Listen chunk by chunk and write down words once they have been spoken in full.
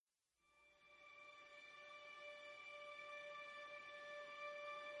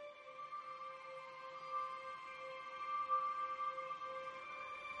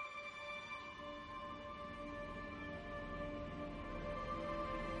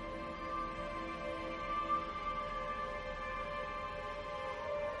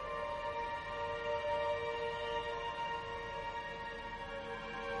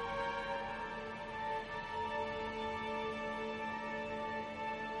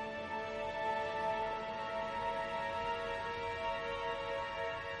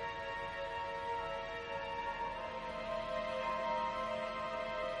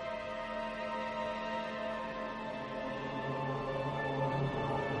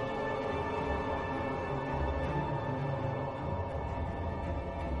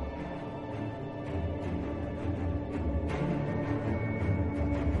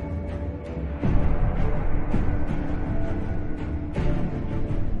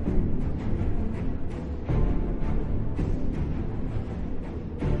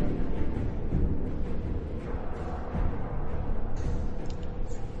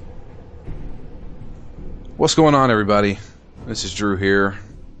What's going on, everybody? This is Drew here.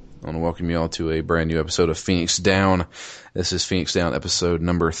 I want to welcome you all to a brand new episode of Phoenix Down. This is Phoenix Down episode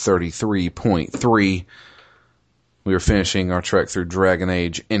number 33.3. We are finishing our trek through Dragon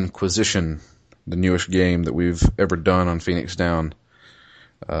Age Inquisition, the newest game that we've ever done on Phoenix Down.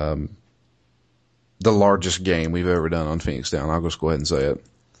 The largest game we've ever done on Phoenix Down. I'll just go ahead and say it.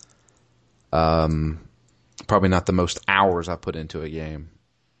 Probably not the most hours I put into a game,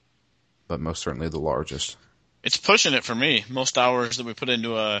 but most certainly the largest. It's pushing it for me. Most hours that we put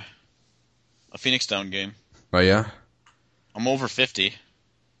into a Phoenix Down game. Oh, yeah? I'm over 50.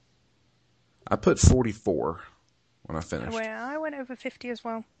 I put 44 when I finished. I went over 50 as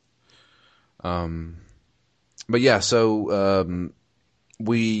well. But yeah, so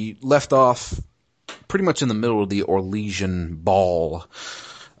we left off pretty much in the middle of the Orlesian Ball.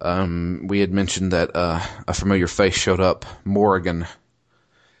 We had mentioned that a familiar face showed up, Morrigan,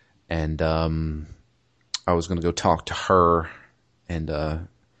 and I was going to go talk to her and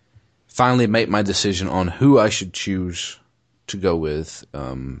finally make my decision on who I should choose to go with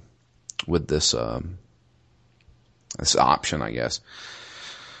this this option, I guess.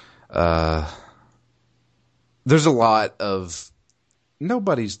 There's a lot of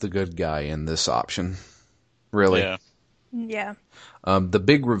nobody's the good guy in this option, really. Yeah. The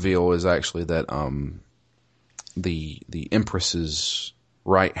big reveal is actually that the Empress's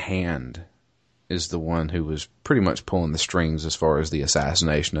right hand is the one who was pretty much pulling the strings as far as the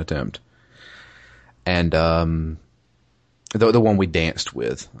assassination attempt. And the one we danced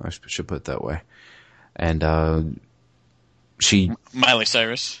with, I should put it that way. And she... Miley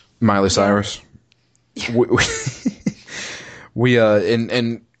Cyrus. During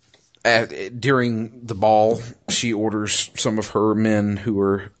the ball, she orders some of her men who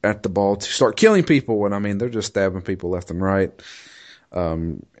are at the ball to start killing people. And I mean, they're just stabbing people left and right.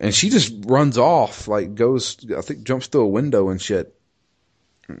 And she just runs off, like goes, I think jumps through a window and shit.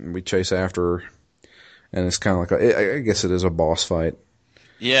 And we chase after her. And it's kind of like, I guess it is a boss fight.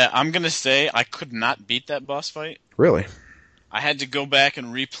 Yeah, I'm going to say I could not beat that boss fight. Really? I had to go back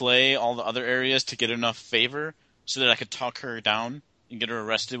and replay all the other areas to get enough favor so that I could talk her down and get her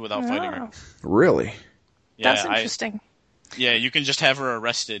arrested without fighting her. Really? Yeah, that's interesting. Yeah, you can just have her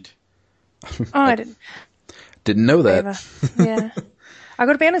arrested. Oh, I didn't. Didn't know that. Yeah. I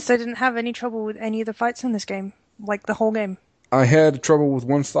gotta be honest, I didn't have any trouble with any of the fights in this game. Like, the whole game. I had trouble with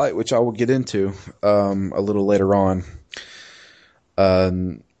one fight, which I will get into a little later on.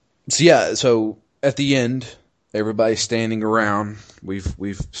 So at the end, everybody's standing around.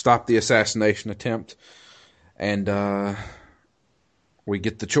 We've stopped the assassination attempt, and we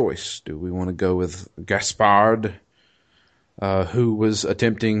get the choice. Do we want to go with Gaspard, who was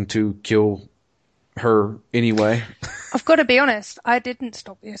attempting to kill her anyway? I've got to be honest, I didn't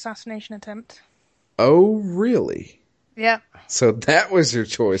stop the assassination attempt. Oh, really? Yeah. So that was your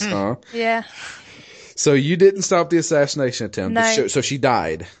choice, huh? Yeah. So you didn't stop the assassination attempt. No. So she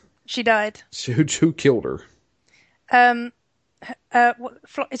died. She died. Who killed her?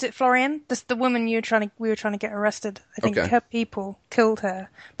 Is it Florian? The woman we were trying to get arrested. I think Okay. her people killed her.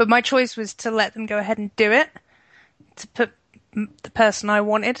 But my choice was to let them go ahead and do it, to put the person I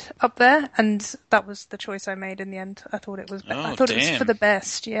wanted up there, and that was the choice I made in the end. I thought it was. I thought it was for the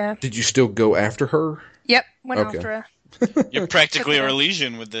best. Yeah. Did you still go after her? Yep. Went Okay. after her. You're practically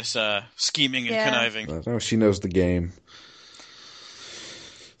Orlesian with this scheming and conniving. Oh, she knows the game.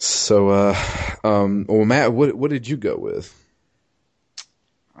 So, well, Matt, what did you go with?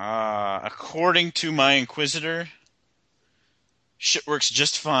 According to my Inquisitor, shit works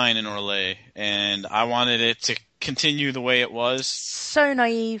just fine in Orlais, and I wanted it to continue the way it was. So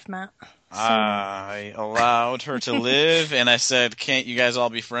naive, Matt. I allowed her to live, and I said, can't you guys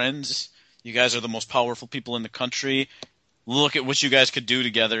all be friends? You guys are the most powerful people in the country. Look at what you guys could do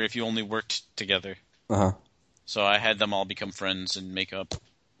together if you only worked together. Uh-huh. So I had them all become friends and make up.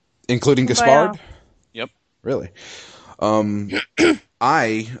 Including Gaspard? Wow. Yep. Really?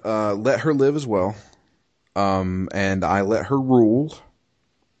 I let her live as well. And I let her rule.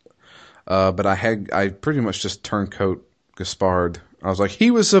 But I pretty much just turncoat Gaspard. I was like,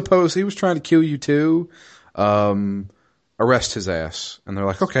 he was trying to kill you too. Arrest his ass. And they're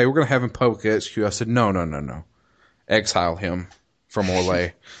like, okay, we're going to have him public HQ. I said, no. Exile him from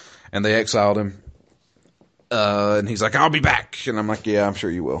Orlais. And they exiled him. And he's like, I'll be back. And I'm like, yeah, I'm sure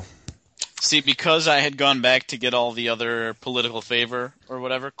you will. See, because I had gone back to get all the other political favor or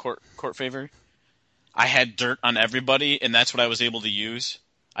whatever, court favor, I had dirt on everybody, and that's what I was able to use.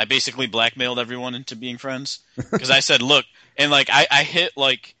 I basically blackmailed everyone into being friends. Because I said, look, and like I hit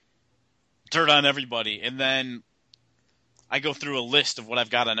like dirt on everybody, and then I go through a list of what I've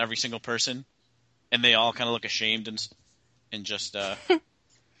got on every single person. and they all kind of look ashamed and just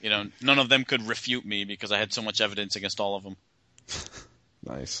none of them could refute me because I had so much evidence against all of them.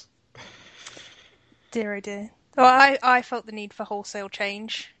 Nice. Dear, oh dear. Well, I felt the need for wholesale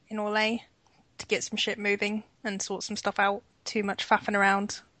change in Orlais to get some shit moving and sort some stuff out. Too much faffing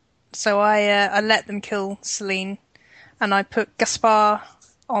around. So I let them kill Selene, and I put Gaspard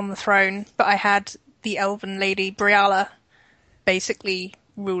on the throne, but I had the elven lady Briala basically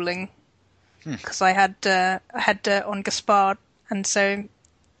ruling because I had dirt on Gaspard, and so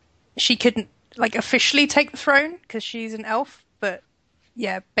she couldn't officially take the throne because she's an elf, but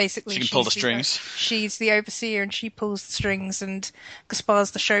yeah, basically she can pull the strings. She's the overseer, and she pulls the strings, and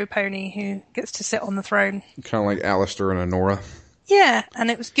Gaspard's the show pony who gets to sit on the throne. Kind of like Alistair and Honora. Yeah, and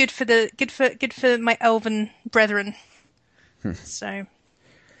it was good for my elven brethren. So,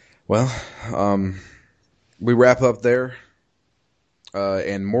 well, we wrap up there,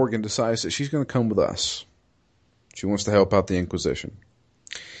 and Morgan decides that she's going to come with us. She wants to help out the Inquisition.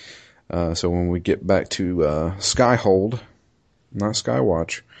 So when we get back to Skyhold, not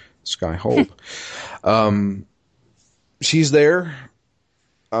Skywatch, Skyhold, she's there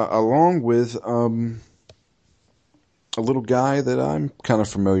along with a little guy that I'm kind of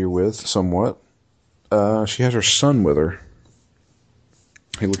familiar with somewhat. She has her son with her.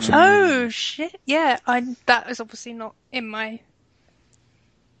 He looks. Oh shit! Yeah, that is obviously not in my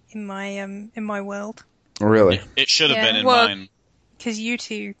world. Oh, really? It should have been in mine. Because you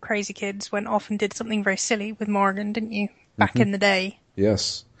two crazy kids went off and did something very silly with Morgan, didn't you? Back in the day.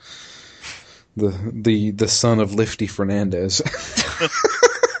 Yes. The son of Lifty Fernandez.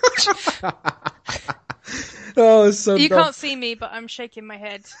 Oh, it's so You dumb. can't see me, but I'm shaking my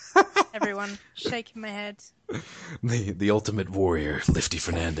head. Everyone, shaking my head. The ultimate warrior, Lifty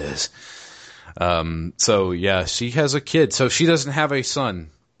Fernandez. So yeah, she has a kid. So she doesn't have a son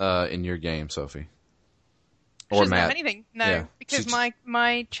in your game, Sophie. Or she doesn't Matt. have anything, no, Yeah. because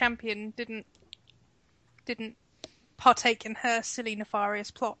my champion didn't partake in her silly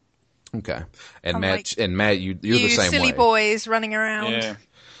nefarious plot. Okay, and Matt, you're the same silly way. boys running around. Yeah.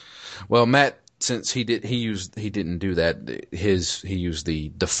 Well, Matt, since he didn't do that, he used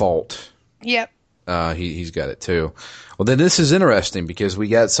the default. Yep. He's got it too. Well, then this is interesting because we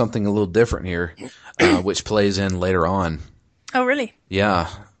got something a little different here, which plays in later on. Oh, really? Yeah.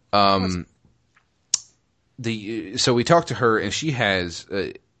 So we talked to her, and she has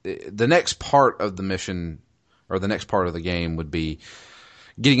the next part of the mission, or the next part of the game, would be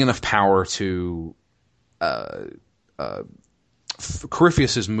getting enough power to.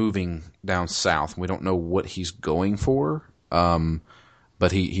 Corypheus is moving down south. We don't know what he's going for,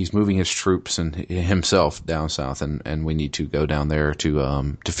 but he's moving his troops and himself down south, and we need to go down there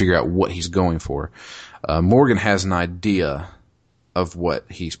to figure out what he's going for. Morgan has an idea of what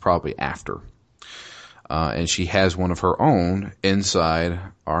he's probably after, and she has one of her own inside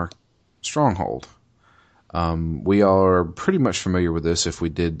our stronghold. We are pretty much familiar with this if we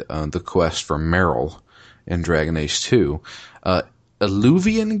did the quest for Merrill in Dragon Age 2.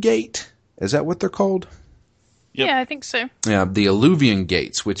 Alluvian Gate, is that what they're called? Yep. Yeah, I think so. Yeah, the Alluvian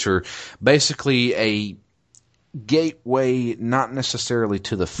Gates, which are basically a gateway, not necessarily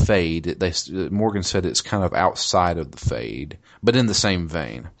to the Fade. Morgan said it's kind of outside of the Fade, but in the same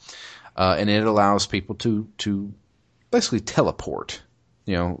vein. And it allows people to basically teleport.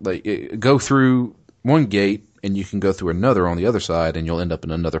 Go through one gate, and you can go through another on the other side, and you'll end up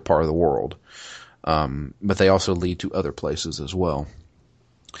in another part of the world. But they also lead to other places as well.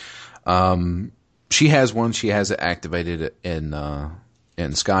 She has one. She has it activated in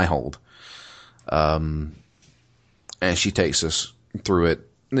Skyhold. And she takes us through it.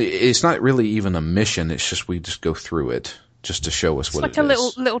 It's not really even a mission. It's just we just go through it just to show us what it is. It's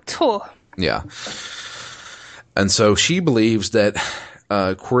like a little tour. Yeah. And so she believes that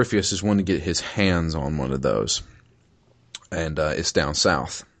Corypheus is wanting to get his hands on one of those. And it's down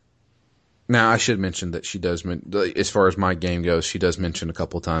south. Now, I should mention that she does, as far as my game goes, she does mention a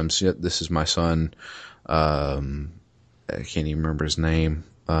couple of times, this is my son. I can't even remember his name.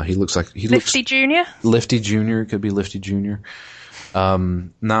 Lifty Jr.? Lifty Jr. It could be Lifty Jr.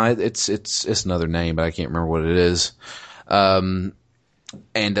 No, it's another name, but I can't remember what it is. And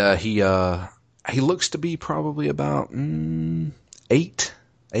he looks to be probably about 8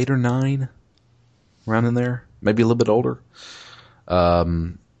 or 9, around in there, maybe a little bit older.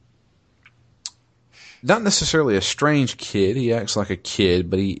 Not necessarily a strange kid. He acts like a kid,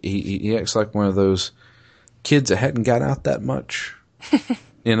 but he acts like one of those kids that hadn't got out that much,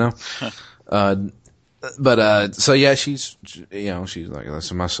 So yeah, she's like,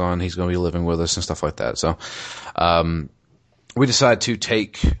 that's my son. He's going to be living with us and stuff like that. So, we decide to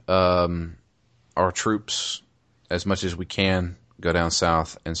take our troops as much as we can, go down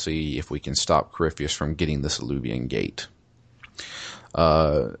south and see if we can stop Corypheus from getting this Eluvian gate.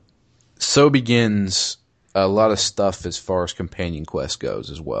 So begins a lot of stuff as far as companion quest goes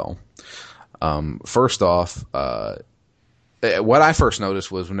as well. First off, what I first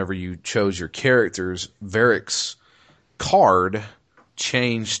noticed was whenever you chose your characters, Varric's card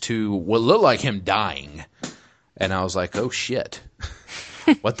changed to what looked like him dying. And I was like, oh shit.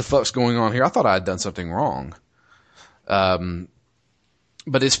 What the fuck's going on here? I thought I had done something wrong. But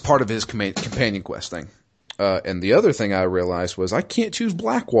it's part of his companion quest thing. And the other thing I realized was I can't choose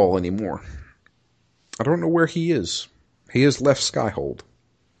Blackwall anymore. I don't know where he is. He has left Skyhold.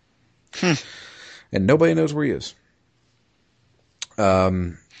 And nobody knows where he is. I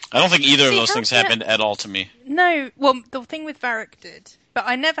don't think either of those things happened at all to me. No, well, the thing with Varric did, but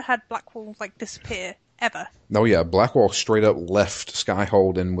I never had Blackwall disappear ever. Oh yeah, Blackwall straight up left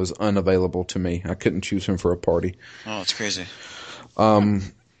Skyhold and was unavailable to me. I couldn't choose him for a party. Oh, that's crazy.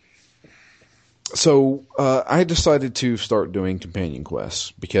 So I decided to start doing companion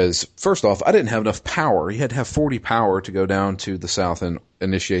quests because, first off, I didn't have enough power. You had to have 40 power to go down to the south and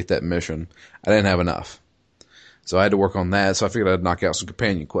initiate that mission. I didn't have enough. So I had to work on that. So I figured I'd knock out some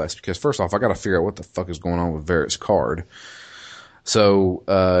companion quests because, first off, I got to figure out what the fuck is going on with Varric's card. So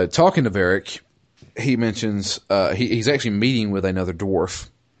talking to Varric, he mentions he's actually meeting with another dwarf,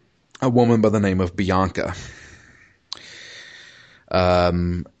 a woman by the name of Bianca.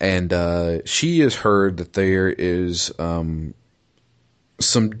 And she has heard that there is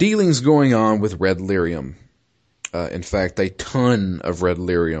some dealings going on with red lyrium. In fact, a ton of red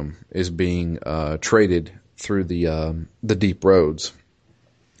lyrium is being traded through the deep roads.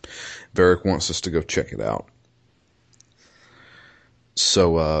 Varric wants us to go check it out.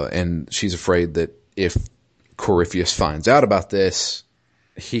 So, and she's afraid that if Corypheus finds out about this,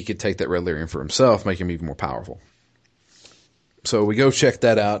 he could take that red lyrium for himself, make him even more powerful. So we go check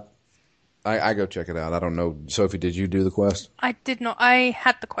that out. I go check it out. I don't know. Sophie, did you do the quest? I did not. I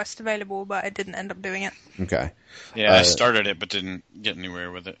had the quest available, but I didn't end up doing it. Okay. Yeah, I started it, but didn't get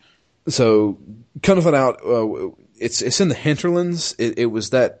anywhere with it. So, kind of find out, it's in the hinterlands. It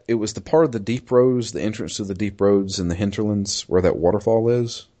was the part of the deep roads, the entrance to the deep roads in the hinterlands where that waterfall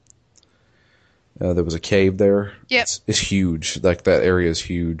is. There was a cave there. Yep. It's huge. That area is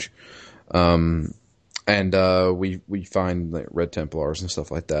huge. And we find Red Templars and stuff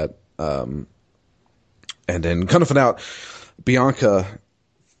like that. And then kind of find out Bianca,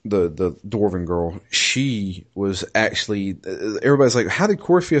 the Dwarven girl, she was actually, everybody's like, how did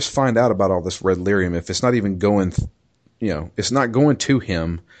Corypheus find out about all this red lyrium if it's not even going, it's not going to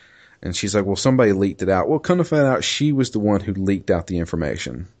him? And she's like, well, somebody leaked it out. Well, come to find out, she was the one who leaked out the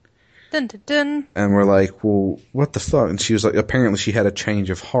information. Dun, dun, dun. And we're like, well, what the fuck? And she was like, apparently she had a change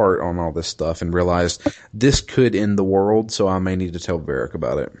of heart on all this stuff and realized this could end the world, so I may need to tell Varric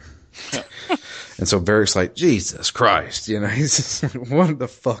about it. And so Varric's like, Jesus Christ, he's just like, what the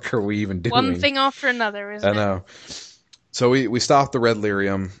fuck are we even doing? One thing after another, isn't it? I know. So we stopped the red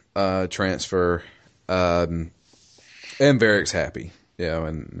lyrium transfer, and Varric's happy,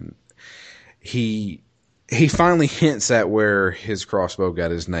 and he finally hints at where his crossbow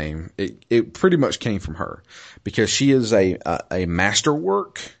got his name. It pretty much came from her because she is a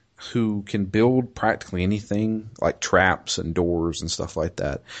masterwork who can build practically anything like traps and doors and stuff like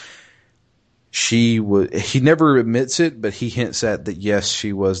that. He never admits it, but he hints at that, yes,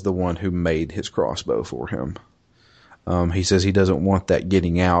 she was the one who made his crossbow for him. He says he doesn't want that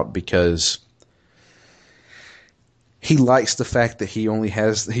getting out because he likes the fact that he's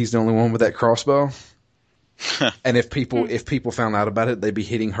the only one with that crossbow. And if people found out about it, they'd be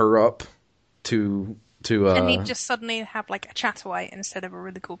hitting her up to and he'd just suddenly have like a Chatterwhite instead of a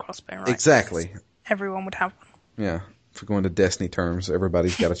really cool crossbow, right? Exactly. Everyone would have one. Yeah. If we're going to Destiny terms,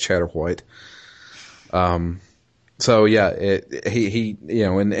 everybody's got a Chatterwhite. So yeah, he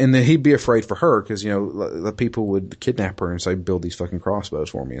and then he'd be afraid for her because the people would kidnap her and say, build these fucking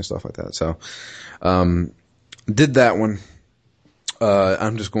crossbows for me and stuff like that. So, did that one.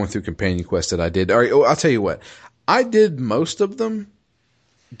 I'm just going through companion quests that I did. All right, I'll tell you what. I did most of them.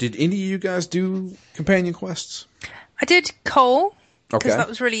 Did any of you guys do companion quests? I did Cole. Okay. Because that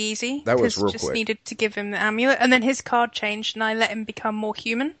was really easy. That was real just quick. Needed to give him the amulet. And then his card changed and I let him become more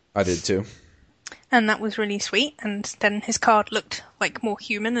human. I did too. And that was really sweet. And then his card looked like more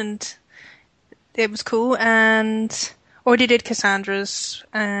human and it was cool. And already did Cassandra's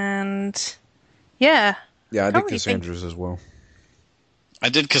and yeah. Yeah, I did Cassandra's as well. I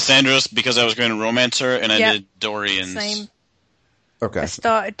did Cassandra's because I was going to romance her, and I did Dorian's. Same. Okay. I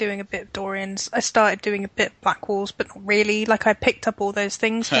started doing a bit of Dorian's. I started doing a bit of Blackwall's, but not really. Like, I picked up all those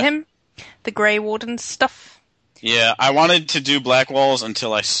things for him. the Grey Warden stuff. Yeah, I wanted to do Black Walls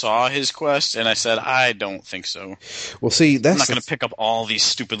until I saw his quest, and I said, I don't think so. Well, see, I'm not going to pick up all these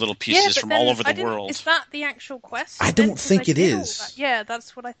stupid little pieces from all over the world. Is that the actual quest? I don't think it is. Yeah,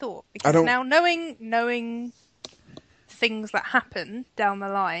 that's what I thought. Because now knowing things that happen down the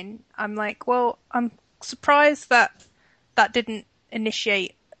line, I'm like, well, I'm surprised that didn't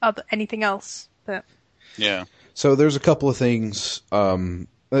initiate anything else. But yeah. So there's a couple of things.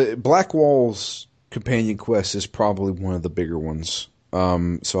 Black Walls companion quest is probably one of the bigger ones.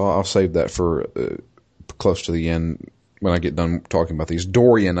 So I'll save that for close to the end when I get done talking about these.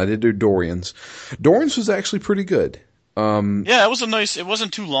 Dorian, I did do Dorian's. Dorian's was actually pretty good. Yeah, it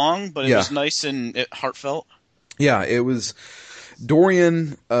wasn't too long, but it was nice and heartfelt. Yeah, it was.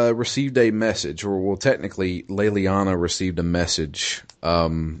 Dorian received a message, or well, technically, Leliana received a message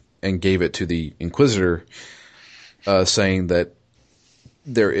and gave it to the Inquisitor, saying that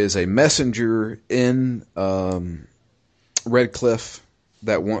there is a messenger in Redcliffe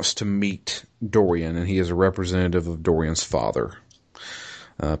that wants to meet Dorian, and he is a representative of Dorian's father.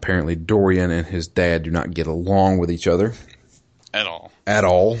 Apparently, Dorian and his dad do not get along with each other. At all. At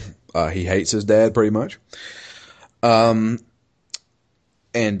all. He hates his dad, pretty much. And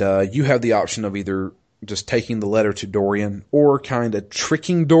you have the option of either just taking the letter to Dorian or kind of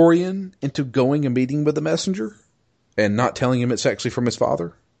tricking Dorian into going and meeting with the messenger and not telling him it's actually from his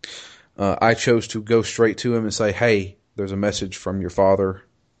father. I chose to go straight to him and say, hey, there's a message from your father.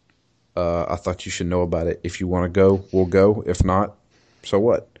 I thought you should know about it. If you want to go, we'll go. If not, so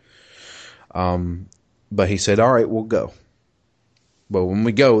what? But he said, all right, we'll go. But when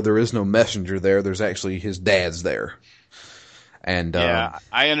we go, there is no messenger there. There's actually his dad's there. And I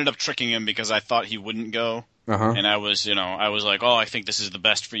ended up tricking him because I thought he wouldn't go. Uh-huh. And I was like, oh, I think this is the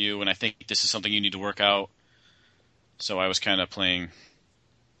best for you, and I think this is something you need to work out. So I was kind of playing,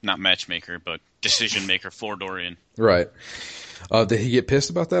 not matchmaker, but decision maker for Dorian. Right. Did he get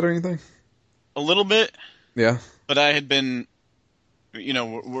pissed about that or anything? A little bit. Yeah. But I had been,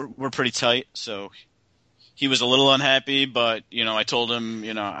 we're pretty tight, so he was a little unhappy, but, I told him,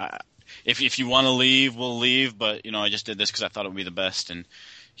 if you want to leave, we'll leave, but, I just did this because I thought it would be the best, and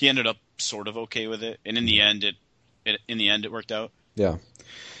he ended up sort of okay with it, and in the end, it worked out. Yeah.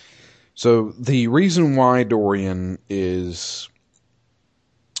 So the reason why Dorian is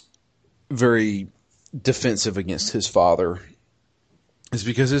very defensive against his father is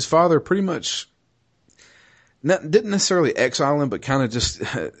because his father pretty much didn't necessarily exile him, but kind of just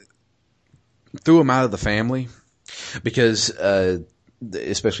threw him out of the family because,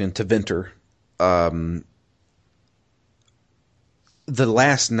 especially in Tevinter, the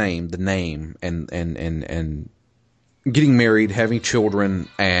last name, the name, and getting married, having children,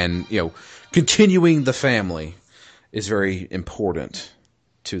 and continuing the family is very important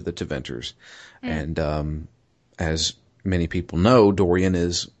to the Tevinters. And as many people know, Dorian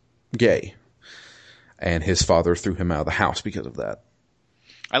is gay, and his father threw him out of the house because of that.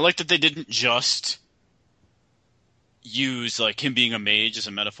 I like that they didn't just use him being a mage as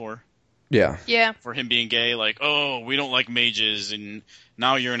a metaphor. Yeah. Yeah. For him being gay, we don't like mages, and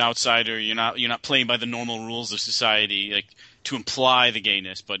now you're an outsider. You're not playing by the normal rules of society, to imply the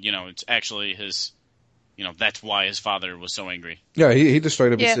gayness. But it's actually his. That's why his father was so angry. Yeah, he just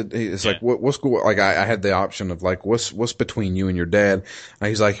straight up said, "It's like what's going?" I had the option of what's between you and your dad. And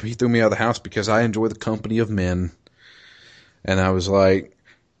he's like, he threw me out of the house because I enjoy the company of men. And I was like,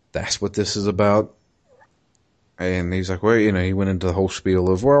 that's what this is about. And he's like, well, he went into the whole spiel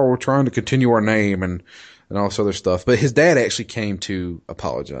of, well, we're trying to continue our name and all this other stuff. But his dad actually came to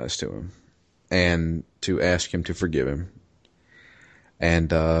apologize to him and to ask him to forgive him. And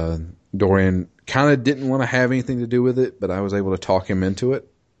Dorian kind of didn't want to have anything to do with it, but I was able to talk him into it.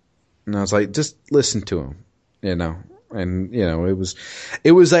 And I was like, just listen to him, And,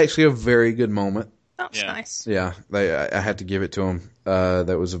 it was actually a very good moment. That's nice. Yeah, I had to give it to him.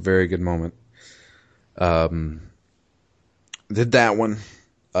 That was a very good moment. Did that one.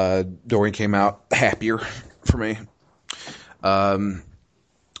 Dorian came out happier for me. I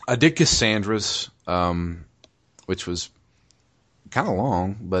did Cassandra's, which was kind of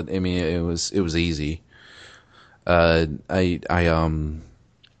long, but I mean it was easy. I went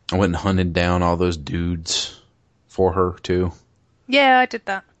and hunted down all those dudes for her too. Yeah, I did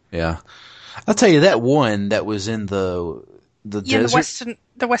that. Yeah, I'll tell you that one that was in the desert.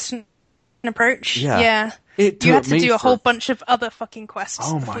 the western approach. Yeah. You had to do a whole bunch of other fucking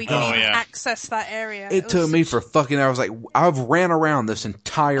quests before you could even yeah. access that area. It took me for fucking hours. I've ran around this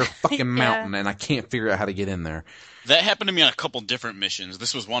entire fucking mountain and I can't figure out how to get in there. That happened to me on a couple different missions.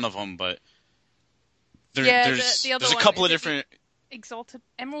 This was one of them, but there's a couple of different Exalted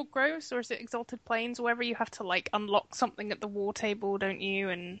Emerald Groves, or is it Exalted Plains? Wherever you have to like unlock something at the war table, don't you?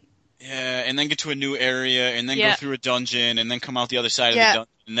 And yeah, and then get to a new area, and then go through a dungeon, and then come out the other side of the dungeon,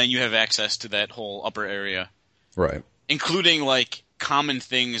 and then you have access to that whole upper area, right? Including like common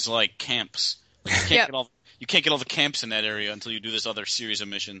things like camps. Like, you can't get all the camps in that area until you do this other series of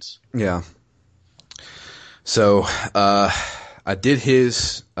missions. Yeah. So I did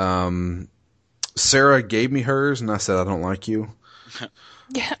his. Sarah gave me hers, and I said, I don't like you.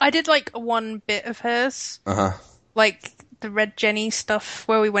 Yeah, I did like one bit of hers. Uh-huh. Like the Red Jenny stuff,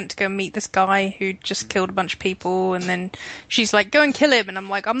 where we went to go meet this guy who just killed a bunch of people, and then she's like, go and kill him. And I'm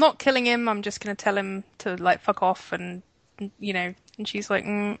like, I'm not killing him, I'm just going to tell him to like fuck off, and you know, and she's like,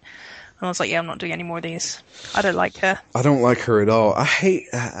 And I was like, yeah, I'm not doing any more of these. I don't like her. I don't like her at all. I hate...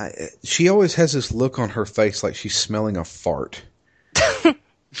 she always has this look on her face like she's smelling a fart.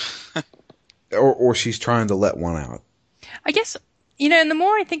 or she's trying to let one out. I guess, you know, and the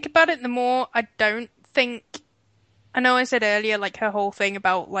more I think about it, the more I don't think... I know I said earlier, like, her whole thing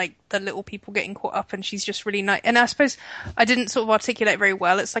about, like, the little people getting caught up and she's just really nice. And I suppose I didn't sort of articulate very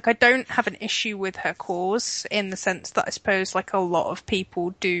well. It's like I don't have an issue with her cause in the sense that I suppose, like, a lot of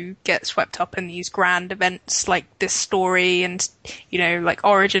people do get swept up in these grand events like this story and, you know, like,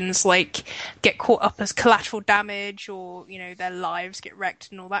 Origins, like, get caught up as collateral damage or, you know, their lives get wrecked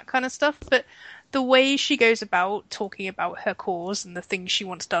and all that kind of stuff. But the way she goes about talking about her cause and the things she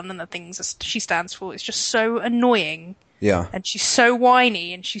wants done and the things she stands for is just so annoying. Yeah. And she's so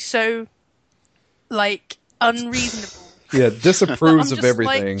whiny and she's so, like, unreasonable. Yeah, disapproves of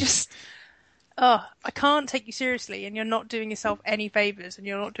everything. I can't take you seriously and you're not doing yourself any favours and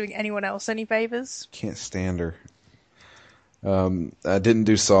you're not doing anyone else any favours. Can't stand her. I didn't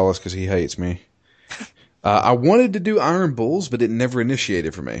do Solace because he hates me. I wanted to do Iron Bulls, but it never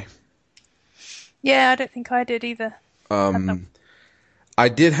initiated for me. Yeah, I don't think I did either. I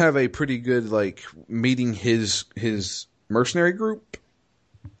did have a pretty good, like, meeting his mercenary group.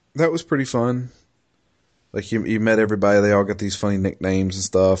 That was pretty fun. Like, you met everybody, they all got these funny nicknames and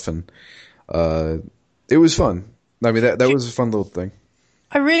stuff, and it was fun. I mean, that was a fun little thing.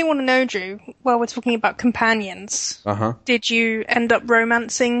 I really want to know, Drew, while we're talking about companions, did you end up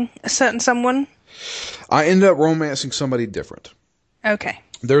romancing a certain someone? I ended up romancing somebody different. Okay.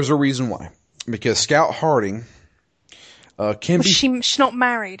 There's a reason why. Because Scout Harding can be... She's not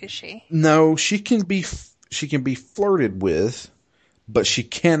married, is she? No, she can be flirted with, but she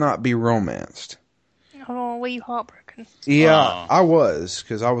cannot be romanced. Oh, were you heartbroken? Yeah, I was,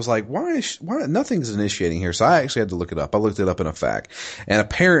 because I was like, why nothing's initiating here? So I actually had to look it up. I looked it up in a FAQ. And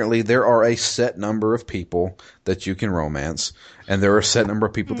apparently there are a set number of people that you can romance, and there are a set number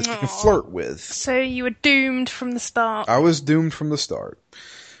of people that you can flirt with. So you were doomed from the start. I was doomed from the start.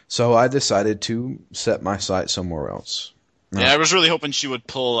 So I decided to set my sights somewhere else. Yeah, I was really hoping she would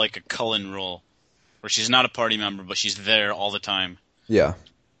pull like a Cullen role, where she's not a party member, but she's there all the time. Yeah.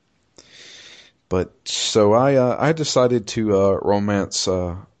 But so I decided to romance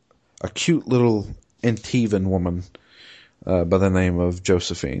a cute little Antivan woman by the name of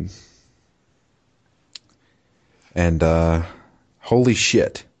Josephine. And holy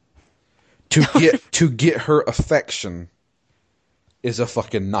shit, to get her affection is a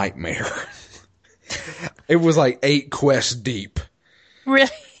fucking nightmare. It was like 8 quests deep.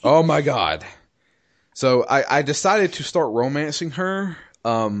 Really? Oh my god. So I decided to start romancing her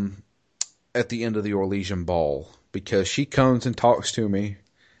at the end of the Orlesian Ball, because she comes and talks to me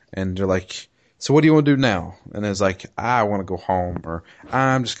and they're like, so what do you want to do now? And it's like, I want to go home, or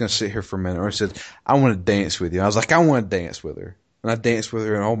I'm just going to sit here for a minute. Or I said, I want to dance with you. I was like, I want to dance with her. And I danced with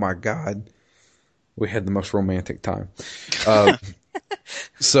her, and oh my god, we had the most romantic time.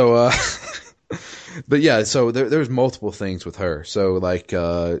 But yeah, so there's multiple things with her. So like,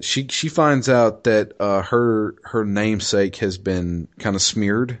 she finds out that her namesake has been kind of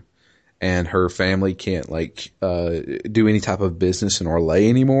smeared, and her family can't like do any type of business in Orlais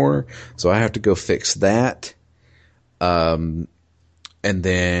anymore. So I have to go fix that. And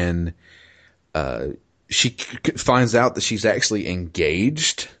then she finds out that she's actually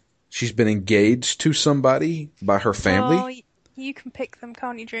engaged. She's been engaged to somebody by her family. Oh, you can pick them,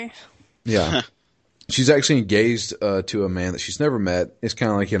 can't you, Drew? Yeah. She's actually engaged to a man that she's never met. It's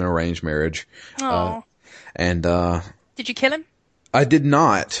kind of like an arranged marriage. Oh. Did you kill him? I did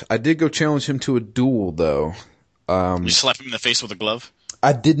not. I did go challenge him to a duel, though. You slap him in the face with a glove?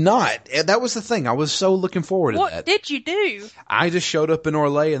 I did not. That was the thing. I was so looking forward to that. What did you do? I just showed up in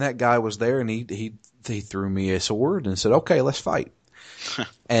Orlais, and that guy was there, and he threw me a sword and said, okay, let's fight.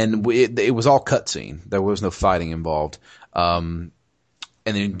 And it was all cutscene. There was no fighting involved. And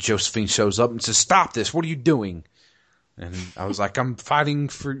then Josephine shows up and says, stop this. What are you doing? And I was like, I'm fighting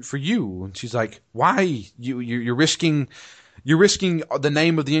for you. And she's like, why? You're risking the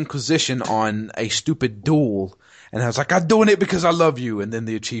name of the Inquisition on a stupid duel. And I was like, I'm doing it because I love you. And then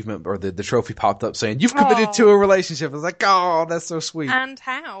the achievement or the trophy popped up saying, you've committed to a relationship. I was like, oh, that's so sweet. And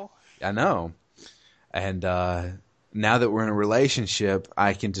how? I know. And now that we're in a relationship,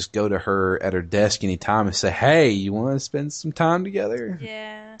 I can just go to her at her desk anytime and say, hey, you want to spend some time together?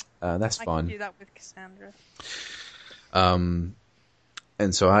 Yeah. That's fun. I can do that with Cassandra. And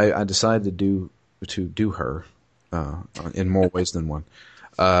so I decided to do her in more ways than one.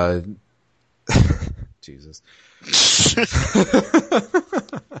 Jesus.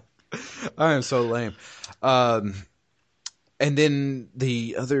 I am so lame. And then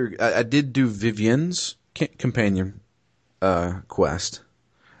the other, I did do Vivian's companion quest,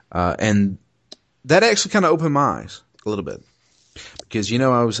 and that actually kind of opened my eyes a little bit, because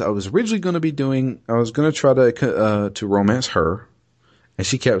I was originally going to be I was going to try to romance her, and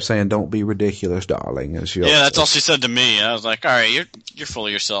she kept saying, "Don't be ridiculous, darling." And that's all she said to me. I was like, "All right, you're full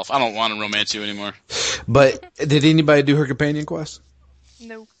of yourself. I don't want to romance you anymore." But did anybody do her companion quest?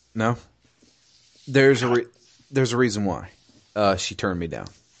 No. No. There's a reason why she turned me down.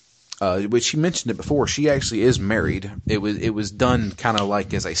 Which she mentioned it before. She actually is married. It was done kind of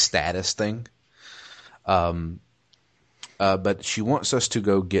like as a status thing. But she wants us to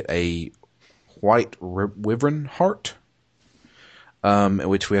go get a white wyvern heart, in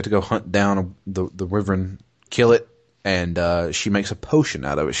which we have to go hunt down the wyvern, kill it, and she makes a potion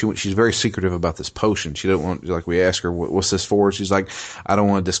out of it. She's very secretive about this potion. She don't want, like, we ask her, what's this for? She's like, I don't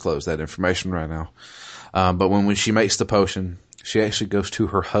want to disclose that information right now. But when she makes the potion, she actually goes to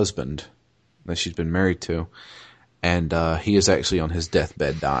her husband that she's been married to, and he is actually on his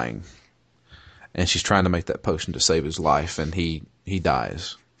deathbed dying. And she's trying to make that potion to save his life, and he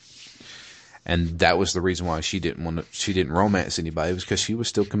dies. And that was the reason why she didn't romance anybody, was because she was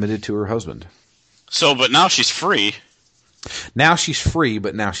still committed to her husband. So, but now she's free. Now she's free,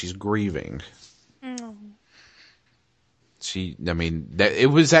 but now she's grieving. Mm.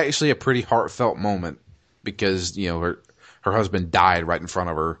 It was actually a pretty heartfelt moment, because her husband died right in front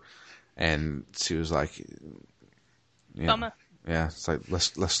of her, and she was like, Bummer. Yeah, it's like,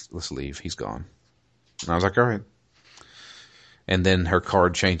 let's leave. He's gone. And I was like, all right. And then her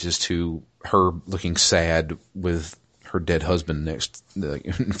card changes to her looking sad with her dead husband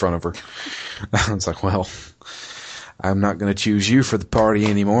in front of her. I was like, well, I'm not going to choose you for the party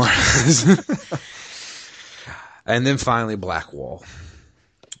anymore. And then finally, Blackwall.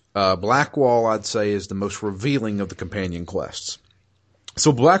 Blackwall, I'd say, is the most revealing of the companion quests.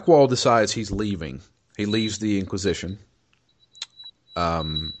 So Blackwall decides he's leaving. He leaves the Inquisition.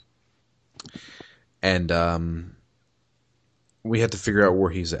 And we had to figure out where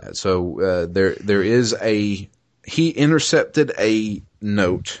he's at. So there is he intercepted a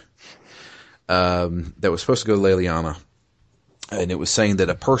note that was supposed to go to Leliana, and it was saying that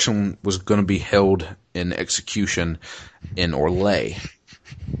a person was going to be held in execution in Orlais.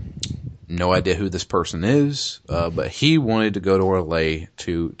 No idea who this person is, but he wanted to go to Orlais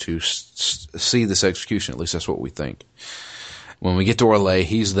to see this execution. At least that's what we think. When we get to Orlais,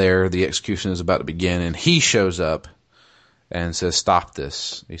 he's there. The execution is about to begin, and he shows up and says, "Stop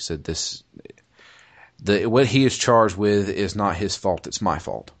this." He said, what he is charged with is not his fault; it's my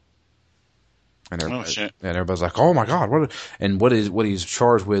fault. And everybody's like, "Oh my God!" What he's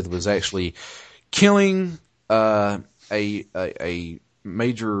charged with was actually killing a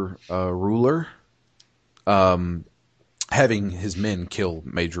major ruler, having his men kill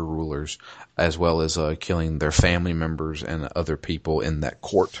major rulers, as well as killing their family members and other people in that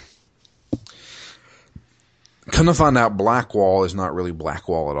court. Come to find out, Blackwall is not really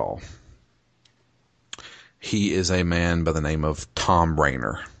Blackwall at all. He is a man by the name of Tom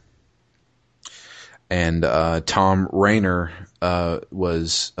Rainer. And Tom Rainer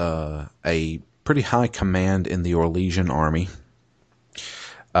was a pretty high command in the Orlesian army.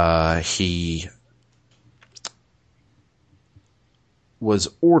 He was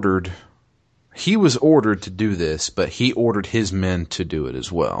ordered to do this, but he ordered his men to do it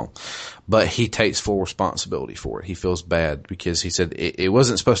as well. But he takes full responsibility for it. He feels bad because he said it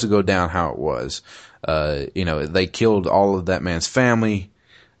wasn't supposed to go down how it was. They killed all of that man's family,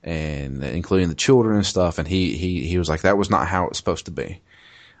 and including the children and stuff. And he was like, that was not how it was supposed to be.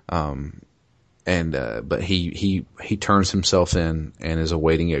 But he turns himself in and is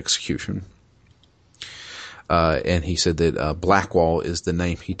awaiting execution. And he said that Blackwall is the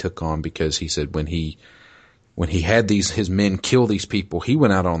name he took on because he said when he had his men kill these people, he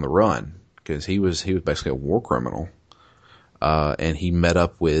went out on the run because he was basically a war criminal. And he met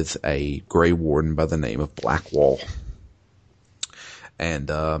up with a Grey Warden by the name of Blackwall.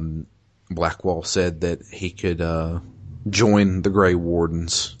 And Blackwall said that he could join the Grey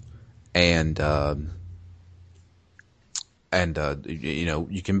Wardens, and you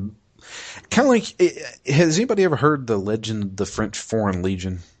can kind of like. Has anybody ever heard the legend of the French Foreign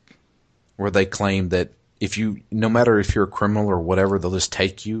Legion, where they claim that no matter if you're a criminal or whatever, they'll just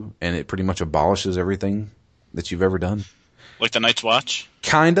take you, and it pretty much abolishes everything that you've ever done? Like the Night's Watch?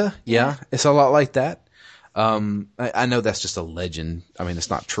 Kinda, yeah. It's a lot like that. I know that's just a legend. I mean, it's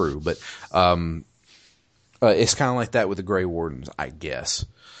not true, but it's kind of like that with the Grey Wardens, I guess.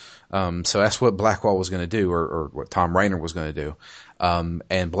 So that's what Blackwall was going to do, or what Tom Raynor was going to do.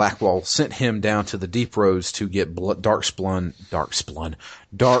 And Blackwall sent him down to the Deep Roads to get Darkspawn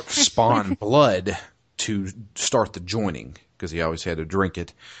blood to start the joining, because he always had to drink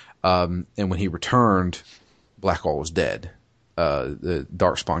it. And when he returned, Blackwall was dead. The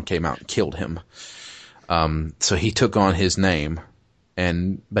Darkspawn came out and killed him. So he took on his name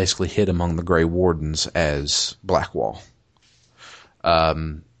and basically hid among the Grey Wardens as Blackwall.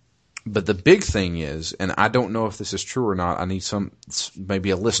 But the big thing is, and I don't know if this is true or not, I need maybe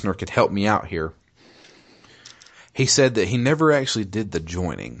a listener could help me out here. He said that he never actually did the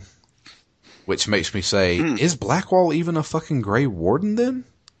joining, which makes me say, is Blackwall even a fucking Grey Warden then?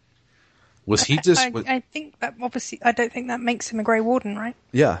 Was he just... I think that, obviously, I don't think that makes him a Grey Warden, right?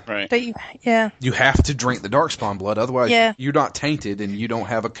 Yeah. Right. Don't you? Yeah. You have to drink the Darkspawn blood, otherwise you're not tainted and you don't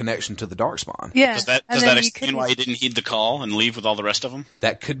have a connection to the Darkspawn. Yeah. Does that explain why he didn't heed the call and leave with all the rest of them?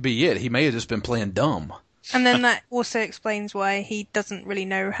 That could be it. He may have just been playing dumb. And then that also explains why he doesn't really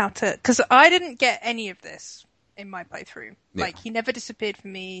know how to... Because I didn't get any of this in my playthrough. Yeah. Like, he never disappeared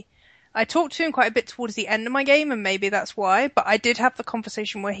from me. I talked to him quite a bit towards the end of my game, and maybe that's why, but I did have the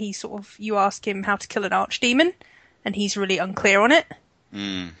conversation where you ask him how to kill an archdemon, and he's really unclear on it.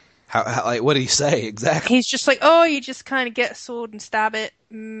 How like, what did he say exactly? He's just like, oh, you just kind of get a sword and stab it,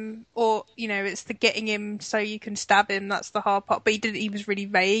 or, it's the getting him so you can stab him, that's the hard part, but he was really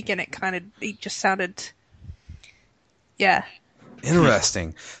vague, and it just sounded, yeah.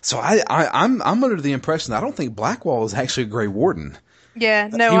 Interesting. So I'm under the impression that I don't think Blackwall is actually a Grey Warden. Yeah,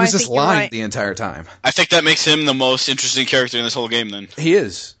 no, he was I just think you're lying right. the entire time. I think that makes him the most interesting character in this whole game, then. He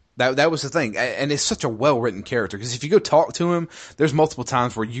is. That was the thing, and it's such a well-written character, because if you go talk to him, there's multiple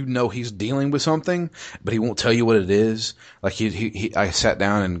times where he's dealing with something, but he won't tell you what it is. Like I sat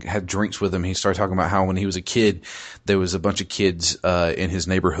down and had drinks with him. He started talking about how when he was a kid, there was a bunch of kids in his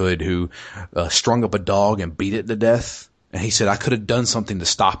neighborhood who strung up a dog and beat it to death. And he said, I could have done something to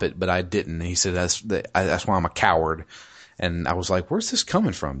stop it, but I didn't. And he said, that's why I'm a coward. And I was like, where's this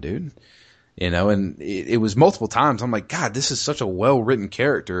coming from, dude? And it was multiple times. I'm like, God, this is such a well-written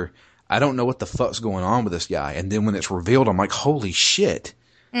character. I don't know what the fuck's going on with this guy. And then when it's revealed, I'm like, holy shit.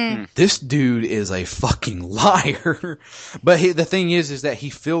 This dude is a fucking liar. But the thing is that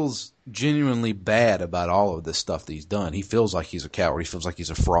he feels genuinely bad about all of this stuff that he's done. He feels like he's a coward. He feels like he's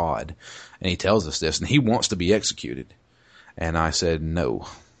a fraud. And he tells us this. And he wants to be executed. And I said, no.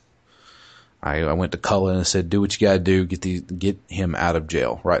 I went to Cullen and said, do what you gotta do. Get him out of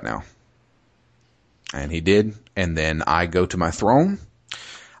jail right now. And he did. And then I go to my throne.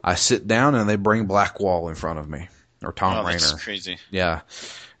 I sit down and they bring Blackwall in front of me. Or Tom Raynor. That's crazy. Yeah.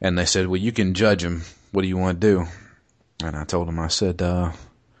 And they said, well, you can judge him. What do you want to do? And I told him, I said,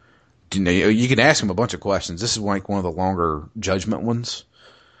 you can ask him a bunch of questions. This is like one of the longer judgment ones.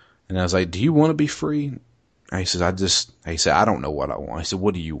 And I was like, do you want to be free? And he said, I don't know what I want. He said,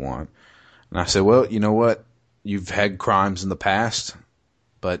 what do you want? And I said, well, you know what? You've had crimes in the past,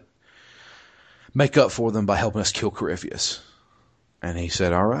 but make up for them by helping us kill Corypheus. And he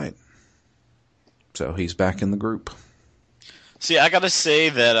said, all right. So he's back in the group. See, I gotta say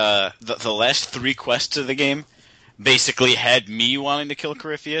that the last 3 quests of the game basically had me wanting to kill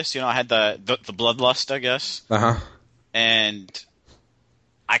Corypheus. I had the bloodlust, I guess. Uh-huh. And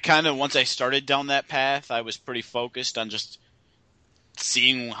I kind of, once I started down that path, I was pretty focused on just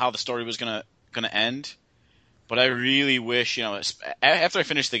seeing how the story was gonna end. But I really wish, after I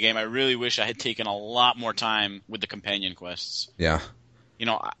finished the game, I really wish I had taken a lot more time with the companion quests. Yeah.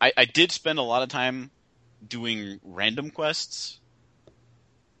 I did spend a lot of time doing random quests,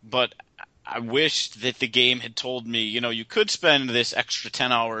 but I wish that the game had told me, you could spend this extra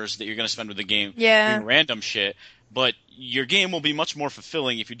 10 hours that you're going to spend with the game doing random shit, but your game will be much more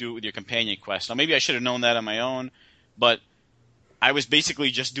fulfilling if you do it with your companion quest. Now, maybe I should have known that on my own, but I was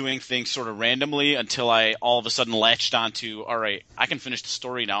basically just doing things sort of randomly until I all of a sudden latched onto, all right, I can finish the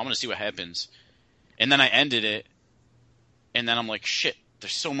story now. I'm going to see what happens. And then I ended it, and then I'm like, shit,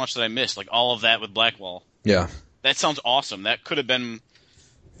 there's so much that I missed, like all of that with Blackwall. Yeah. That sounds awesome. That could have been,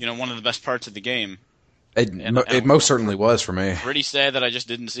 one of the best parts of the game. It most certainly was for me. Pretty sad that I just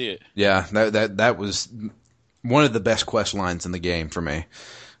didn't see it. Yeah, that was one of the best quest lines in the game for me.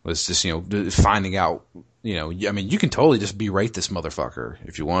 Was just finding out. I mean, you can totally just berate this motherfucker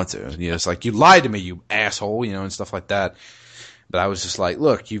if you want to. It's like, you lied to me, you asshole, and stuff like that. But I was just like,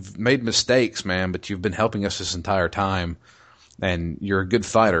 look, you've made mistakes, man, but you've been helping us this entire time, and you're a good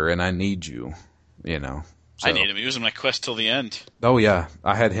fighter, and I need you. So. I need him. He was in my quest till the end. Oh yeah,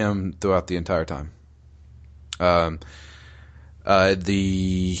 I had him throughout the entire time. I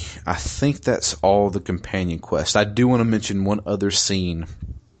think that's all the companion quest. I do want to mention one other scene,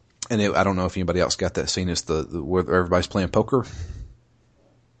 and I don't know if anybody else got that scene. It's where everybody's playing poker.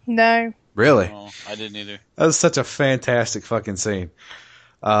 No. Really? Oh, I didn't either. That was such a fantastic fucking scene.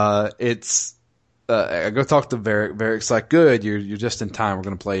 I go talk to Varric. Varric's like, good, you're just in time. We're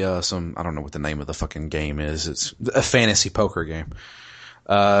going to play I don't know what the name of the fucking game is. It's a fantasy poker game.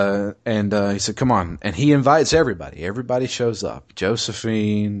 And he said, come on. And he invites everybody. Everybody shows up.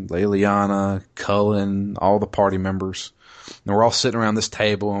 Josephine, Leliana, Cullen, all the party members. And we're all sitting around this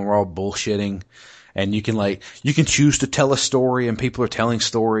table and we're all bullshitting. And you can choose to tell a story, and people are telling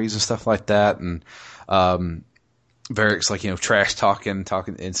stories and stuff like that. And, Varric's like, trash talking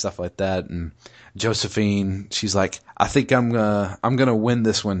and stuff like that. And Josephine, she's like, I think I'm gonna win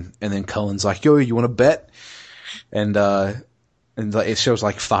this one. And then Cullen's like, yo, you want to bet? And it shows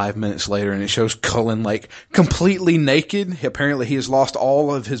like 5 minutes later, and it shows Cullen like completely naked. Apparently he has lost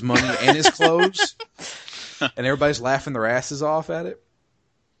all of his money and his clothes. And everybody's laughing their asses off at it.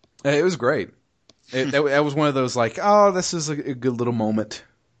 It was great. That was one of those like, oh, this is a good little moment,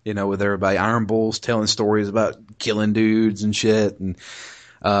 with everybody. Iron Bull's telling stories about killing dudes and shit. And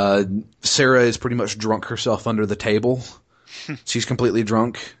Sarah is pretty much drunk herself under the table. She's completely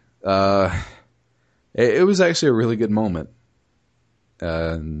drunk. It was actually a really good moment.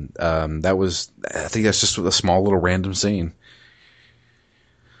 I think that's just a small little random scene.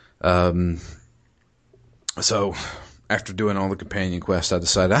 So after doing all the companion quests, I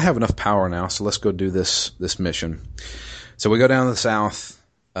decided I have enough power now, so let's go do this mission. So we go down to the south,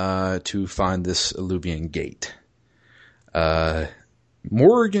 to find this Eluvian gate.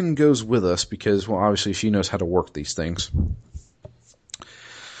 Morrigan goes with us because, well, obviously she knows how to work these things.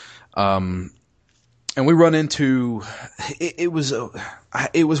 And we run into it was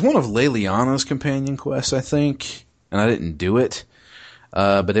one of Leliana's companion quests, I think, and I didn't do it.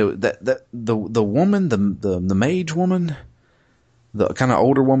 But the woman, the mage woman, the kind of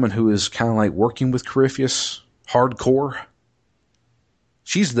older woman who is kind of like working with Corypheus hardcore,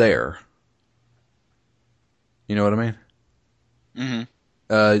 she's there. You know what I mean? Mm-hmm.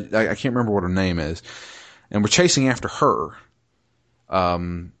 I can't remember what her name is, and we're chasing after her.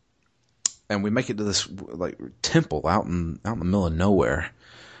 And we make it to this like temple out in the middle of nowhere.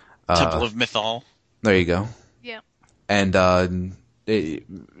 Temple of Mythal. There you go. Yeah. And we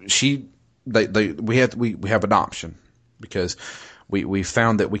have an option because we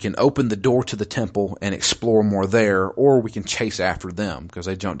found that we can open the door to the temple and explore more there, or we can chase after them because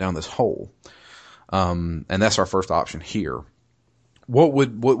they jump down this hole. And that's our first option here.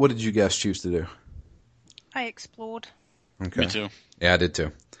 What did you guys choose to do? I explored. Okay. Me too. Yeah, I did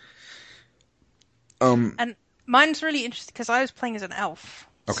too. And mine's really interesting because I was playing as an elf.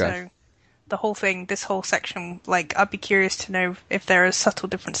 Okay. So the whole thing, this whole section, like, I'd be curious to know if there are subtle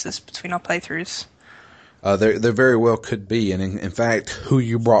differences between our playthroughs. There very well could be, and in fact, who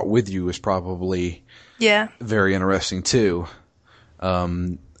you brought with you is probably very interesting too.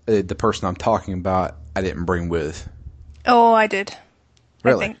 The person I'm talking about, I didn't bring with. Oh, I did.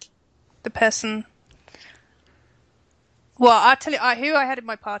 Really? I think the person. Well, I'll tell you who I had in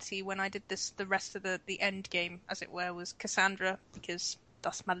my party when I did the rest of the end game, as it were, was Cassandra, because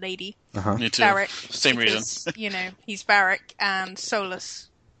that's my lady. Uh-huh. Me too. Varric, Same because, reason. He's Varric, and Solus.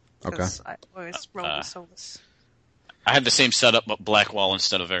 Okay. I always roll with Solus. I had the same setup, but Blackwall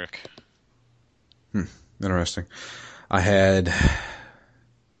instead of Eric. Interesting. I had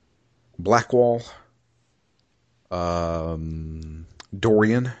Blackwall,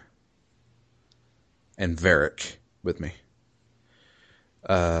 Dorian, and Varric with me.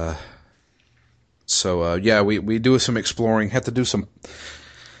 We do some exploring. Have to do some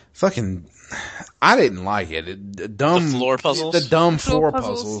fucking. I didn't like it. The floor puzzles. The dumb floor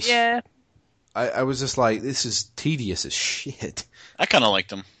puzzles. Yeah. I was just like, this is tedious as shit. I kind of liked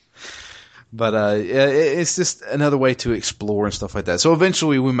them. But it's just another way to explore and stuff like that. So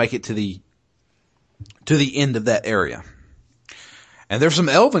eventually we make it to the end of that area, and there's some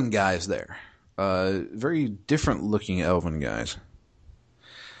elven guys there. Very different looking elven guys.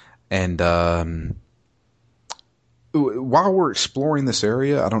 And while we're exploring this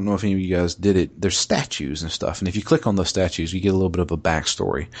area, I don't know if any of you guys did it. There's statues and stuff, and if you click on those statues, you get a little bit of a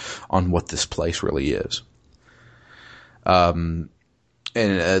backstory on what this place really is. And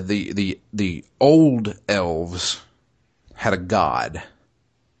the old elves had a god.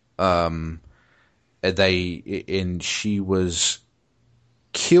 She was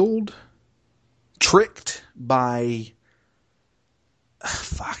killed, tricked by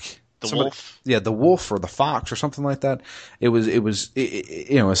wolf. Yeah, the wolf or the fox or something like that.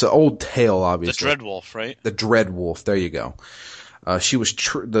 It's an old tale, obviously. The Dreadwolf, right? The Dreadwolf. There you go. She was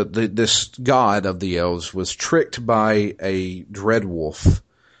this god of the elves was tricked by a Dreadwolf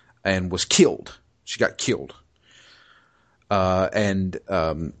and was killed. She got killed.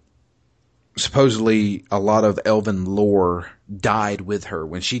 Supposedly a lot of elven lore died with her.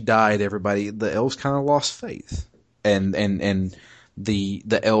 When she died, the elves kind of lost faith. And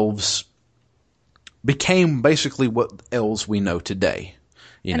the elves became basically what elves we know today.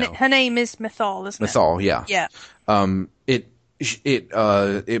 Her name is Mythal, isn't it? Mythal, yeah. Yeah.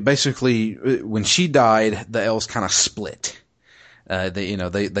 It basically, when she died, the elves kind of split.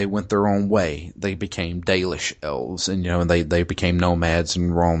 They went their own way. They became Dalish elves, and they became nomads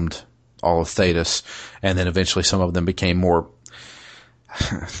and roamed all of Thedas, and then eventually some of them became more,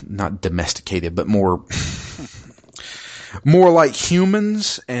 not domesticated, but more like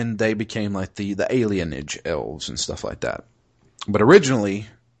humans, and they became like the alienage elves and stuff like that. But originally,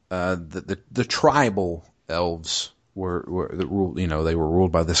 the tribal elves were ruled. They were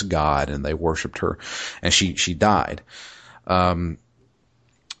ruled by this god, and they worshipped her, and she died.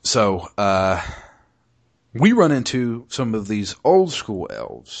 So we run into some of these old school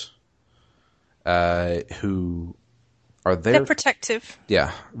elves, who are there. They're protective.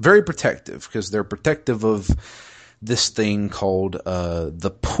 Yeah, very protective, because they're protective of this thing called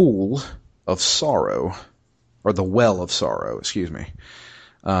the Pool of Sorrow, or the Well of Sorrow, excuse me.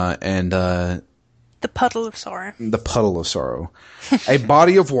 The Puddle of Sorrow. The Puddle of Sorrow. A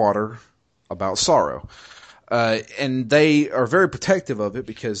body of water about sorrow. And they are very protective of it,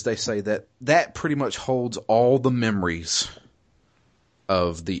 because they say that pretty much holds all the memories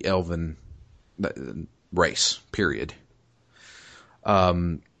of the elven race, period.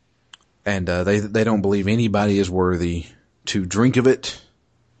 And they don't believe anybody is worthy to drink of it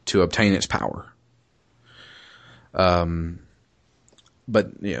to obtain its power.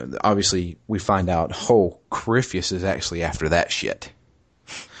 But obviously we find out, Corypheus is actually after that shit.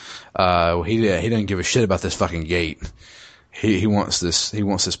 He doesn't give a shit about this fucking gate. He wants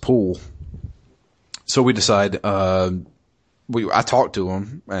this pool. So we decide, I talked to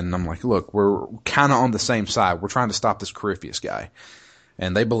him, and I'm like, look, we're kind of on the same side. We're trying to stop this Corypheus guy.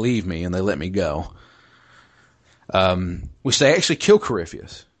 And they believe me, and they let me go. We say actually kill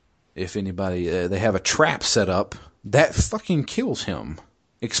Corypheus. If anybody, they have a trap set up that fucking kills him,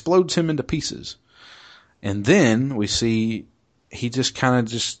 explodes him into pieces. And then we see he just kind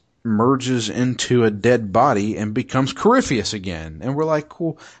of just merges into a dead body and becomes Corypheus again. And we're like,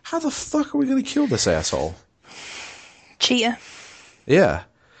 cool, how the fuck are we going to kill this asshole? Cheater. Yeah.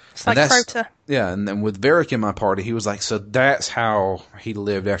 It's like Crota. Yeah, and then with Varric in my party, he was like, so that's how he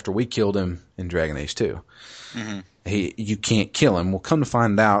lived after we killed him in Dragon Age 2. Mm-hmm. You can't kill him. We'll come to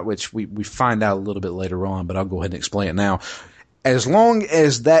find out, which we find out a little bit later on, but I'll go ahead and explain it now. As long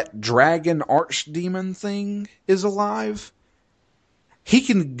as that dragon archdemon thing is alive, he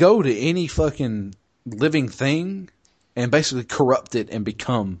can go to any fucking living thing and basically corrupt it and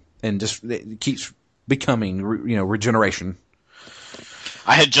it keeps becoming, regeneration.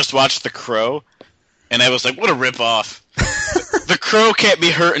 I had just watched The Crow, and I was like, what a ripoff. The crow can't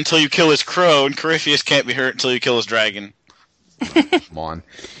be hurt until you kill his crow, and Corypheus can't be hurt until you kill his dragon. Come on.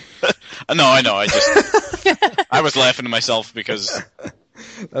 No, I know. I was laughing to myself because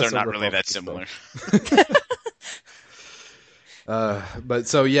they're not really that similar.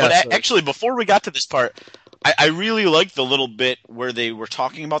 Actually, before we got to this part, I really liked the little bit where they were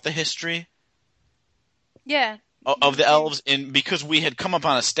talking about the history. Yeah. Of the elves, and because we had come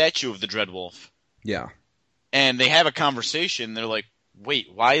upon a statue of the Dreadwolf. Yeah. And they have a conversation. They're like, wait,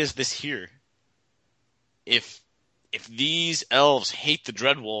 why is this here? If these elves hate the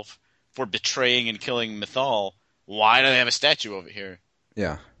Dreadwolf for betraying and killing Mythal, why do they have a statue over here?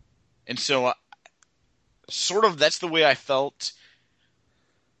 Yeah. And so, sort of, that's the way I felt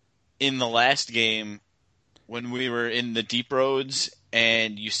in the last game when we were in the Deep Roads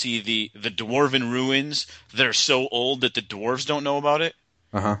and you see the Dwarven ruins that are so old that the dwarves don't know about it.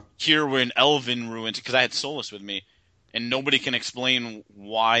 Uh-huh. Here we're in Elven ruins, because I had Solus with me, and nobody can explain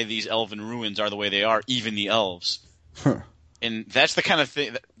why these Elven ruins are the way they are, even the elves. Huh. And that's the kind of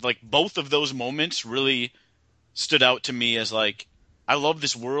thing, both of those moments really stood out to me as like, I love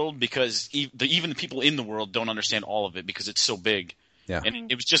this world because even the people in the world don't understand all of it because it's so big. Yeah.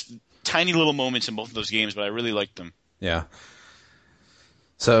 And it was just tiny little moments in both of those games, but I really liked them. Yeah.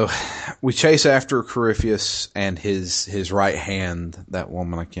 So we chase after Corypheus and his right hand, that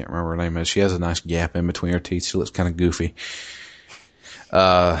woman, I can't remember her name is. She has a nice gap in between her teeth. She looks kind of goofy.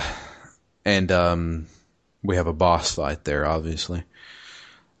 And we have a boss fight there, obviously.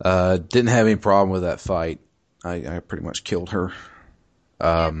 Didn't have any problem with that fight. I pretty much killed her.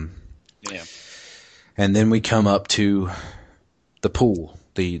 Yeah. And then we come up to the pool,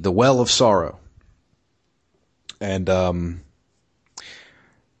 the Well of Sorrow. And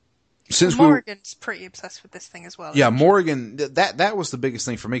since Morrigan's pretty obsessed with this thing as well. Yeah, Morrigan, that was the biggest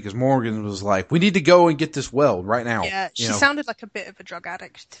thing for me, because Morrigan was like, we need to go and get this well right now. Yeah, she sounded like a bit of a drug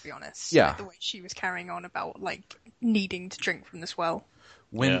addict, to be honest. Yeah. Like, the way she was carrying on about, like, needing to drink from this well.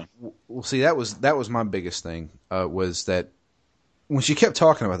 Well, see, that was my biggest thing, was that when she kept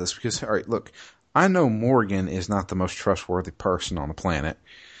talking about this, because, all right, look, I know Morrigan is not the most trustworthy person on the planet.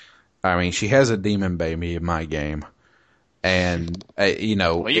 I mean, she has a demon baby in my game. And,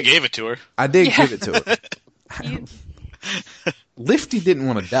 Well, you gave it to her. I did give it to her. Lifty didn't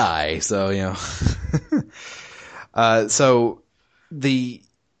want to die, so,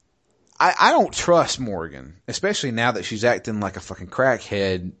 I don't trust Morrigan, especially now that she's acting like a fucking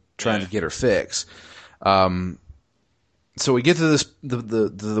crackhead trying to get her fix. So we get to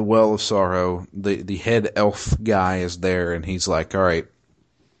the Well of Sorrow. The head elf guy is there, and he's like, all right,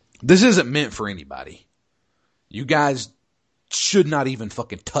 this isn't meant for anybody. You guys should not even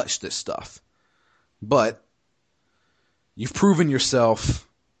fucking touch this stuff. But you've proven yourself,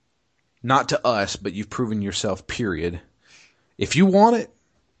 not to us, but you've proven yourself, period. If you want it,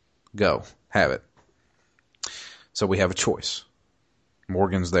 go. Have it. So we have a choice.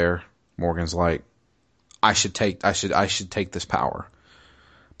 Morgan's there. Morgan's like, I should take this power.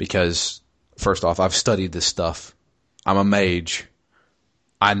 Because, first off, I've studied this stuff. I'm a mage.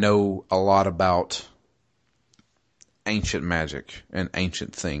 I know a lot about ancient magic and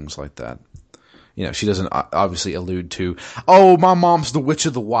ancient things like that. She doesn't obviously allude to, oh, my mom's the Witch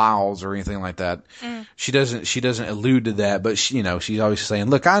of the Wilds or anything like that. Mm. She doesn't allude to that, but she's obviously saying,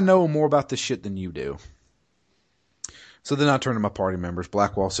 look, I know more about this shit than you do. So then I turn to my party members.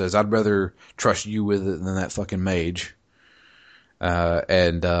 Blackwall says, I'd rather trust you with it than that fucking mage.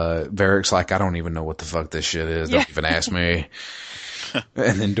 And Varric's like, I don't even know what the fuck this shit is. Don't even ask me.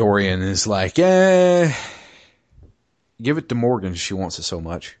 And then Dorian is like, give it to Morgan. She wants it so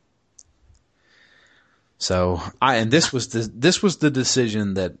much. So this was the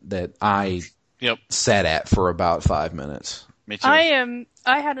decision that I sat at for about 5 minutes. Me too.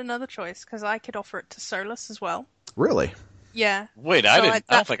 I had another choice because I could offer it to Solus as well. Really? Yeah. Wait, I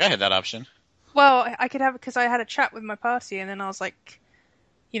don't think I had that option. Well, I could have it because I had a chat with my party, and then I was like,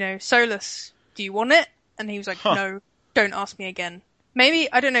 Solus, do you want it? And he was like, no, don't ask me again.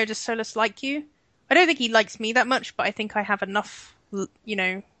 Maybe, I don't know, does Solus like you? I don't think he likes me that much, but I think I have enough,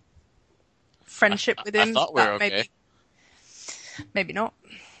 friendship with him. I thought we were okay. Maybe not.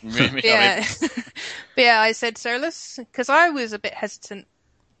 Maybe. But yeah, I said Solus, because I was a bit hesitant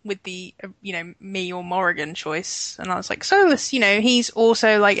with the, me or Morrigan choice. And I was like, Solus, he's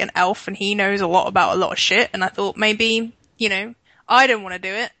also like an elf and he knows a lot about a lot of shit. And I thought maybe, I don't want to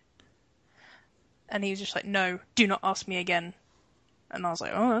do it. And he was just like, no, do not ask me again. And I was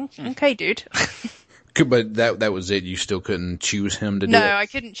like, oh, okay, dude. But that was it. You still couldn't choose him to do it? No, I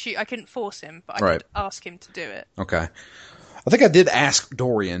couldn't force him, but I could ask him to do it. Okay. I think I did ask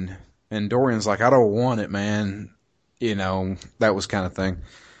Dorian, and Dorian's like, I don't want it, man. That was kind of thing.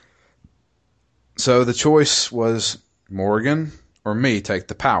 So the choice was Morgan or me take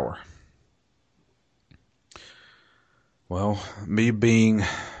the power. Well, me being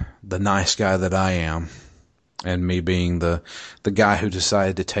the nice guy that I am, and me being the guy who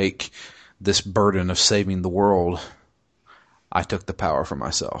decided to take this burden of saving the world, I took the power for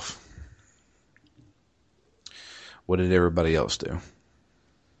myself. What did everybody else do?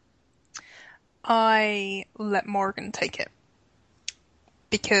 I let Morgan take it.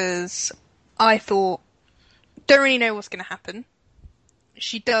 Because I thought, don't really know what's going to happen.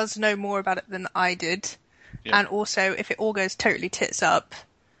 She does know more about it than I did. Yeah. And also, if it all goes totally tits up,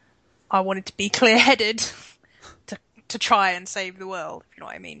 I wanted to be clear-headed to try and save the world, if you know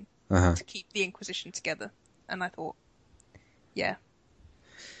what I mean. Uh-huh. To keep the Inquisition together. And I thought, yeah.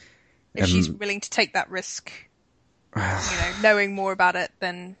 If she's willing to take that risk, knowing more about it,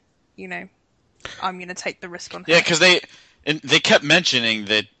 then, I'm going to take the risk on her. Yeah, because they kept mentioning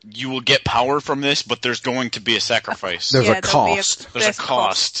that you will get power from this, but there's going to be a sacrifice. There's a cost. There's a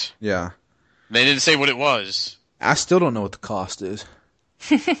cost. Yeah. They didn't say what it was. I still don't know what the cost is.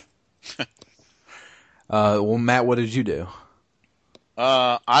 Well, Matt, what did you do?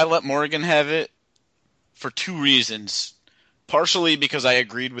 I let Morgan have it for 2 reasons. Partially because I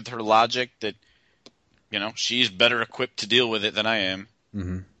agreed with her logic that, she's better equipped to deal with it than I am.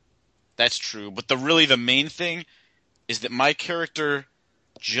 Mm-hmm. That's true. But the main thing is that my character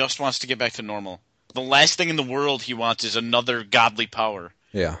just wants to get back to normal. The last thing in the world he wants is another godly power.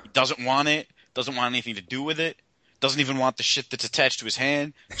 Yeah. He doesn't want it, doesn't want anything to do with it, doesn't even want the shit that's attached to his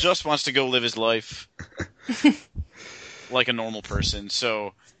hand, just wants to go live his life like a normal person.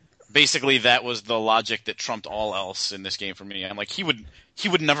 So basically that was the logic that trumped all else in this game for me. I'm like, he would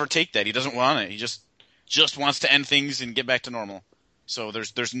never take that. He doesn't want it. He just wants to end things and get back to normal. So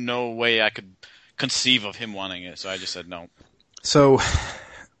there's no way I could conceive of him wanting it. So I just said no. So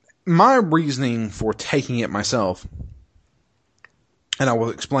my reasoning for taking it myself, and I will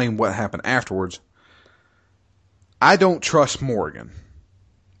explain what happened afterwards, I don't trust Morgan.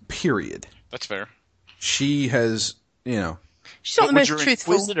 Period. That's fair. She has, She's not the most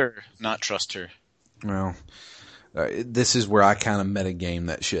truthful. Inquisitor not trust her? Well, this is where I kind of metagame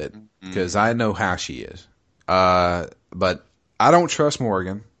that shit, because I know how she is. But I don't trust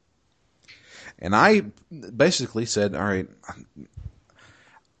Morgan. And I basically said, all right,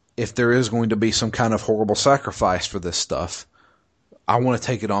 if there is going to be some kind of horrible sacrifice for this stuff, I want to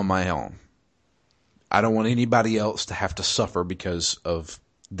take it on my own. I don't want anybody else to have to suffer because of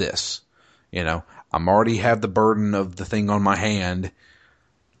this. I'm already have the burden of the thing on my hand.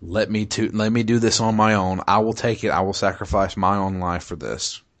 Let me do this on my own. I will take it. I will sacrifice my own life for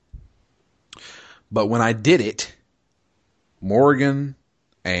this. But when I did it, Morgan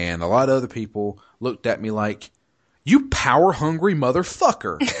and a lot of other people looked at me like, you power hungry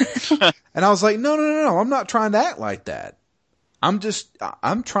motherfucker. And I was like, no. I'm not trying to act like that. I'm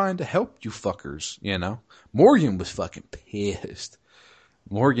trying to help you fuckers, Morgan was fucking pissed.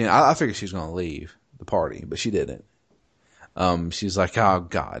 Morgan, I figured she was going to leave the party, but she didn't. She's like, oh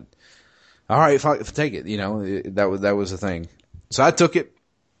God. All right, if I take it, that was the thing. So I took it,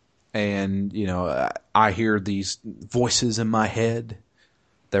 and, I hear these voices in my head.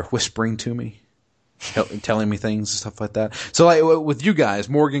 They're whispering to me, telling me things and stuff like that. So like with you guys,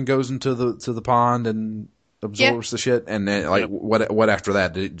 Morgan goes into the pond and absorbs the shit, and then what after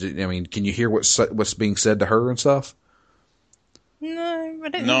that? Can you hear what's being said to her and stuff? No, I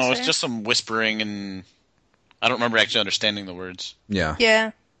don't. No, it's just some whispering, and I don't remember actually understanding the words. Yeah.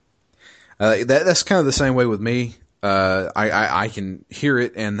 Yeah. That's kind of the same way with me. I can hear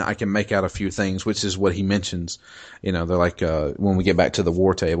it and I can make out a few things, which is what he mentions. They're like, when we get back to the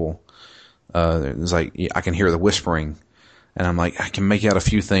war table, it's like, I can hear the whispering, and I'm like, I can make out a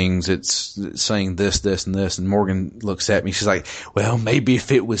few things. It's saying this, and this. And Morgan looks at me. She's like, well, maybe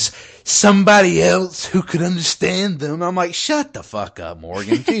if it was somebody else who could understand them. I'm like, shut the fuck up,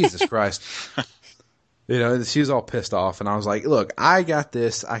 Morgan. Jesus Christ. She was all pissed off, and I was like, look, I got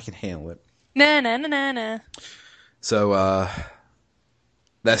this. I can handle it. Nah. So,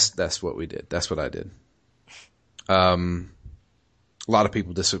 that's what we did. That's what I did. A lot of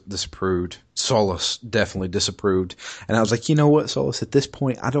people disapproved. Solus definitely disapproved. And I was like, you know what, Solus, at this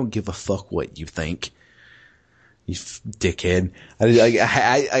point, I don't give a fuck what you think. You dickhead.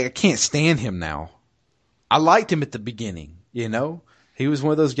 I can't stand him now. I liked him at the beginning, He was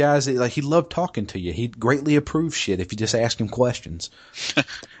one of those guys that, he loved talking to you. He greatly approved shit if you just ask him questions.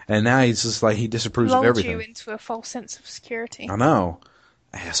 And now he's just like, he disapproves of everything. Lulled you into a false sense of security. I know.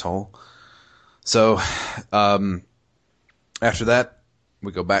 Asshole. So, after that,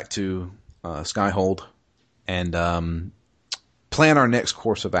 we go back to Skyhold and plan our next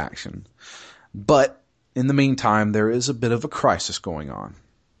course of action. But in the meantime, there is a bit of a crisis going on,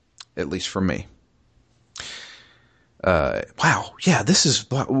 at least for me. Wow, yeah, this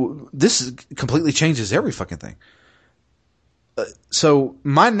completely changes every fucking thing. So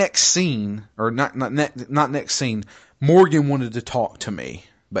my next scene, or not next scene, Morgan wanted to talk to me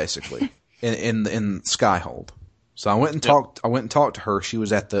basically in Skyhold. So I went and talked to her. She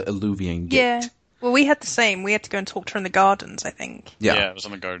was at the Illuvian Gate. Yeah. Well, we had the same. We had to go and talk to her in the gardens, I think. Yeah, it was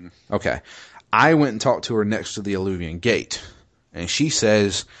in the garden. Okay. I went and talked to her next to the Illuvian Gate. And she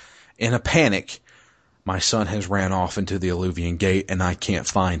says, in a panic, my son has ran off into the Illuvian Gate and I can't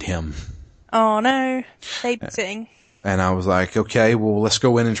find him. Oh, no. Babysitting. And I was like, okay, well, let's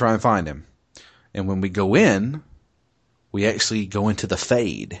go in and try and find him. And when we go in, we actually go into the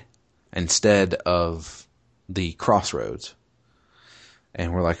Fade instead of the Crossroads.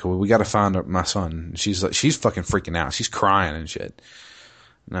 And we're like, well, we got to find my son. And she's like, she's fucking freaking out. She's crying and shit.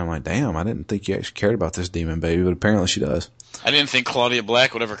 And I'm like, damn, I didn't think you actually cared about this demon baby, but apparently she does. I didn't think Claudia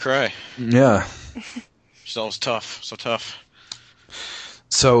Black would ever cry. Yeah. So tough. So tough.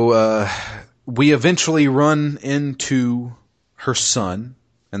 So we eventually run into her son,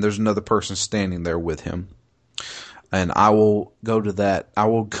 and there's another person standing there with him. And I will go to that. I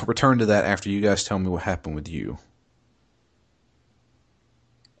will return to that after you guys tell me what happened with you.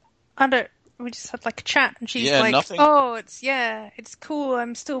 We just had like a chat, and she's nothing. "Oh, it's cool.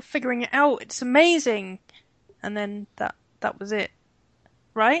 I'm still figuring it out. It's amazing." And then that was it,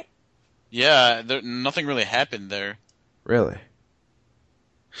 right? Yeah, nothing really happened there. Really?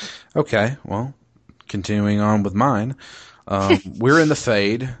 Okay. Well, continuing on with mine, we're in the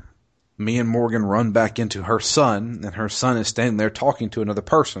Fade. Me and Morgan run back into her son, and her son is standing there talking to another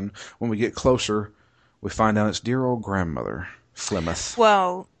person. When we get closer, we find out it's dear old grandmother, Flemeth.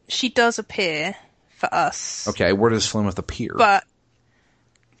 Well, she does appear for us. Okay, where does Flemeth appear? But,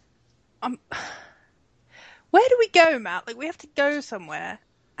 where do we go, Matt? Like, we have to go somewhere.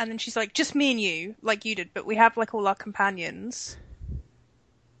 And then she's like, just me and you, like you did, but we have, like, all our companions.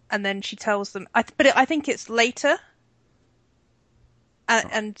 And then she tells them, I think it's later.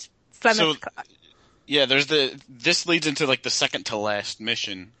 And Flemeth... So, yeah, this leads into, like, the second to last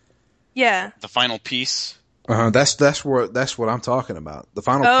mission. Yeah. The final piece. That's what I'm talking about. The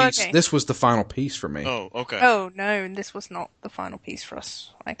final piece. Okay. This was the final piece for me. Oh, okay. Oh, no, this was not the final piece for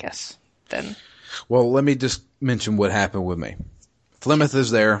us, I guess, then. Well, let me just mention what happened with me. Flemeth is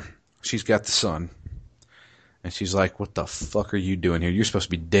there. She's got the son. And she's like, what the fuck are you doing here? You're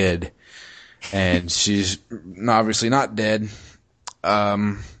supposed to be dead. And she's obviously not dead.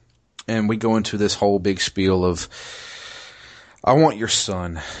 And we go into this whole big spiel of, I want your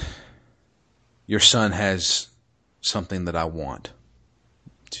son. Your son has something that I want.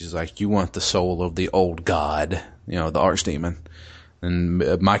 She's like, you want the soul of the old god, the archdemon.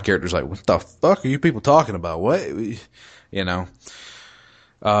 And my character's like, what the fuck are you people talking about? What?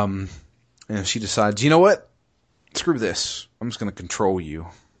 And she decides, you know what? Screw this. I'm just going to control you.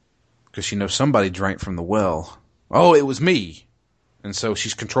 Because she knows somebody drank from the well. Oh, it was me. And so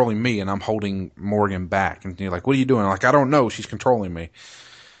she's controlling me, and I'm holding Morgan back. And you're like, what are you doing? I'm like, I don't know. She's controlling me.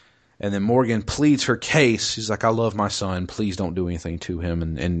 And then Morgan pleads her case. She's like, I love my son. Please don't do anything to him.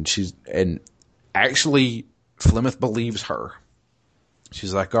 And actually, Flemeth believes her.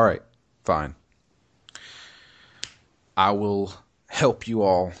 She's like, all right, fine. I will help you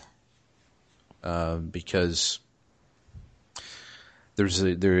all because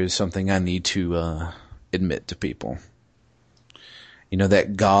there is something I need to admit to people. You know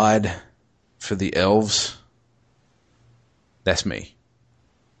that god for the elves? That's me.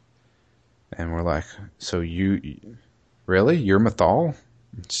 And we're like, so really? You're Mythal?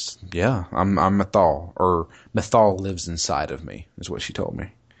 Yeah, I'm Mythal. Or Mythal lives inside of me, is what she told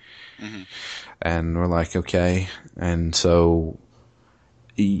me. Mm-hmm. And we're like, okay. And so,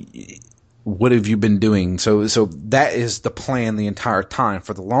 what have you been doing? So that is the plan the entire time.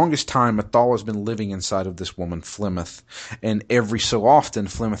 For the longest time, Mythal has been living inside of this woman, Flemeth. And every so often,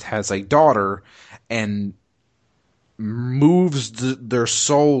 Flemeth has a daughter and moves their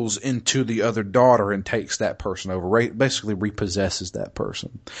souls into the other daughter and takes that person over, basically repossesses that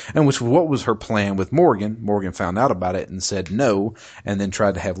person. And what was her plan with Morgan? Morgan found out about it and said no, and then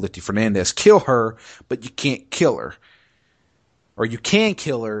tried to have Letty Fernandez kill her, but you can't kill her. Or you can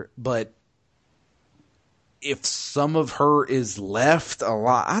kill her, but if some of her is left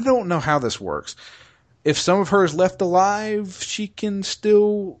alive, I don't know how this works. If some of her is left alive, she can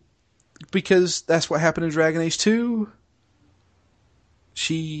still... Because that's what happened in Dragon Age 2.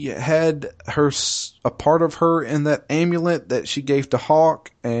 She had a part of her in that amulet that she gave to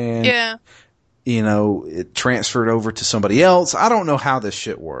Hawk, and it transferred over to somebody else. I don't know how this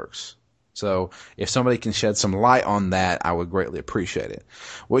shit works. So if somebody can shed some light on that, I would greatly appreciate it.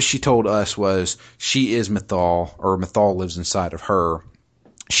 What she told us was she is Mythal, or Mythal lives inside of her.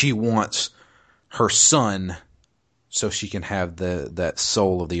 She wants her son so she can have that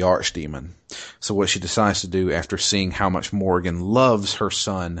soul of the archdemon. So what she decides to do after seeing how much Morgan loves her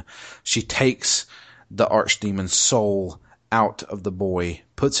son, she takes the archdemon's soul out of the boy,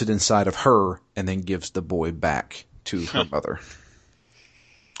 puts it inside of her, and then gives the boy back to her mother.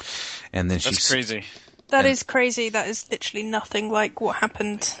 And then That's crazy. That is crazy. That is literally nothing like what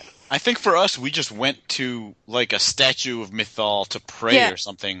happened. I think for us, we just went to like a statue of Mythal to pray or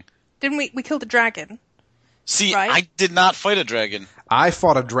something. Didn't we? We killed a dragon. See, right? I did not fight a dragon. I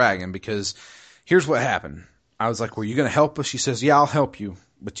fought a dragon because here's what happened. I was like, well, you going to help us? She says, yeah, I'll help you,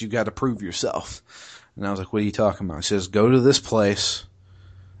 but you got to prove yourself. And I was like, what are you talking about? She says, go to this place.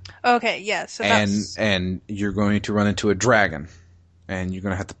 Okay, yeah. So and you're going to run into a dragon. And you're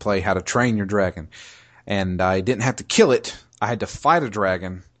going to have to play how to train your dragon. And I didn't have to kill it. I had to fight a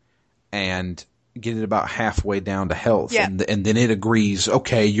dragon. And get it about halfway down to health. Yeah. And then it agrees,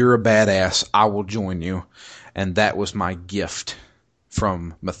 okay, you're a badass, I will join you. And that was my gift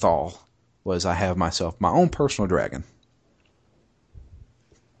from Mythal, was I have myself my own personal dragon.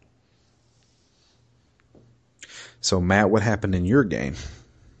 So, Matt, what happened in your game?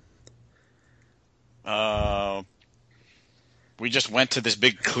 We just went to this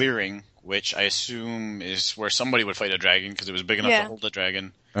big clearing, which I assume is where somebody would fight a dragon, because it was big enough to hold a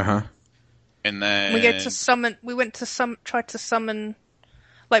dragon. Uh-huh. And then... tried to summon...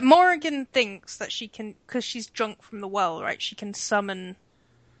 Like, Morrigan thinks that she can... Because she's drunk from the well, right? She can summon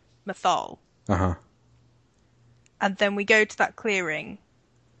Mythal. Uh-huh. And then we go to that clearing,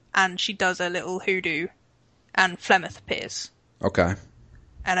 and she does a little hoodoo, and Flemeth appears. Okay.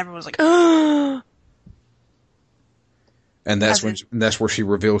 And everyone's like, oh! And that's where she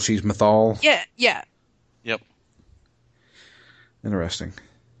reveals she's Mythal? Yeah. Yep. Interesting.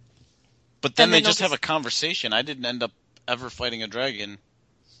 But then they just have a conversation. I didn't end up ever fighting a dragon.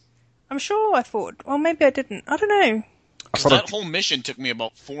 I'm sure I thought. Well, maybe I didn't. I don't know. That whole mission took me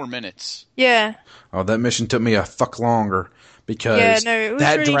about 4 minutes. Yeah. Oh, that mission took me a fuck longer. Because it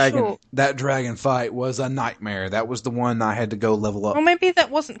was really short. That dragon fight was a nightmare. That was the one I had to go level up. Well, maybe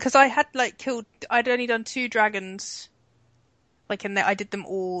that wasn't, because I had I'd only done 2 dragons. And I did them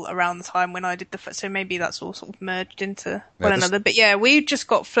all around the time when I did so maybe that's all sort of merged into one another. But yeah, we just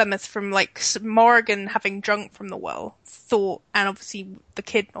got Flemeth from Morrigan having drunk from the well, and obviously the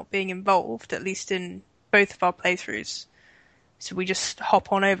kid not being involved, at least in both of our playthroughs. So we just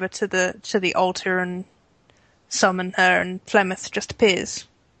hop on over to the altar and summon her, and Flemeth just appears.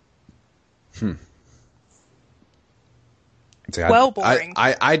 See, boring.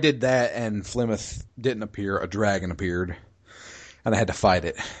 I did that, and Flemeth didn't appear. A dragon appeared. And I had to fight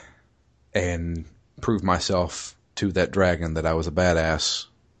it and prove myself to that dragon that I was a badass.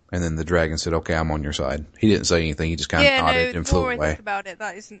 And then the dragon said, okay, I'm on your side. He didn't say anything. He just kind of nodded and flew away. I think about it,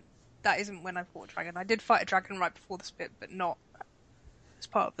 that isn't when I fought a dragon. I did fight a dragon right before this bit, but not as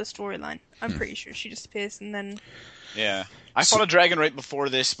part of the storyline. I'm pretty sure she just appears and then... Yeah. I fought a dragon right before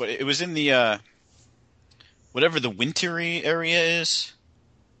this, but it was in the, whatever the wintry area is.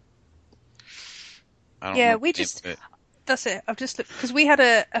 I don't know. That's it. I've just looked, because we had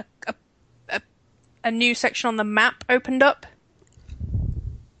a new section on the map opened up.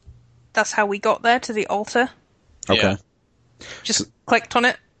 That's how we got there to the altar. Okay. Just clicked on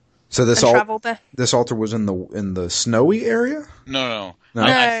it. So traveled there. This altar was in the snowy area? No.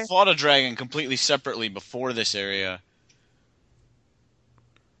 I fought a dragon completely separately before this area.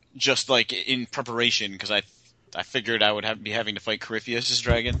 Just in preparation, because I figured I would be having to fight Corypheus'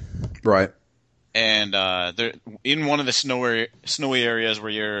 dragon. Right. And they're in one of the snowy areas where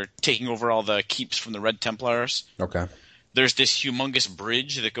you're taking over all the keeps from the Red Templars. Okay. There's this humongous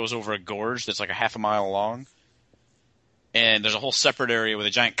bridge that goes over a gorge that's like a half a mile long. And there's a whole separate area with a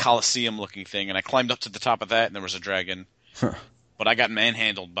giant Colosseum-looking thing. And I climbed up to the top of that, and there was a dragon. Huh. But I got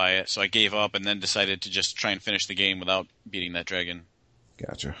manhandled by it, so I gave up and then decided to just try and finish the game without beating that dragon.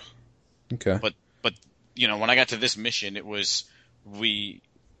 Gotcha. Okay. But when I got to this mission, it was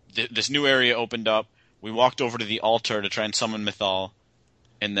this new area opened up. We walked over to the altar to try and summon Mythal,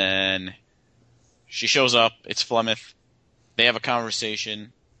 and then she shows up. It's Flemeth. They have a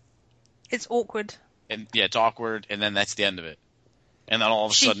conversation. It's awkward. And yeah, it's awkward, and then that's the end of it. And then all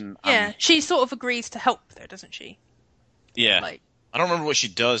of a sudden, she sort of agrees to help, though, doesn't she? Yeah. I don't remember what she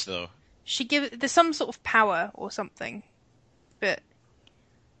does though. There's some sort of power or something, but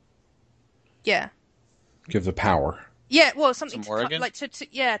yeah. Give the power. Yeah, well, something to Morrigan?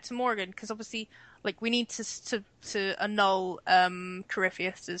 To Morrigan, because obviously, we need to annul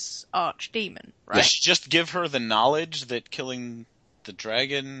Corypheus' archdemon, right? Does she just give her the knowledge that killing the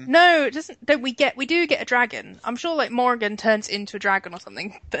dragon? No, it doesn't. We do get a dragon. I'm sure Morrigan turns into a dragon or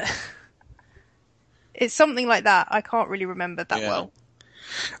something, but it's something like that. I can't really remember that well.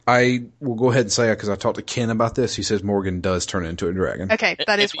 I will go ahead and say, because I talked to Ken about this, he says Morrigan does turn into a dragon. Okay,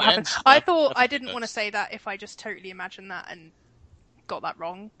 that is what happened. I thought I didn't want to say that if I just totally imagined that and got that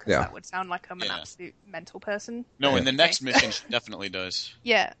wrong, because that would sound like I'm an absolute mental person. No, in the next mission she definitely does.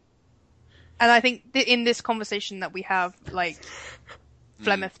 Yeah. And I think in this conversation that we have,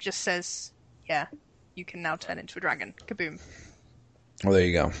 Flemeth just says, yeah, you can now turn into a dragon. Kaboom. Well, there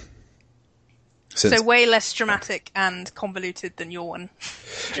you go. So way less dramatic and convoluted than your one,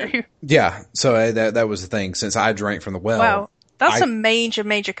 Drew. Yeah, so that was the thing. Since I drank from the well... Wow, that's a major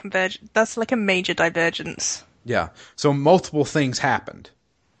convergence. That's a major divergence. Yeah, so multiple things happened.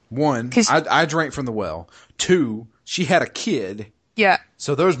 One, I drank from the well. Two, she had a kid Yeah.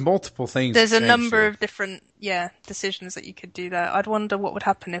 So there's multiple things. There's a number of different, decisions that you could do there. I'd wonder what would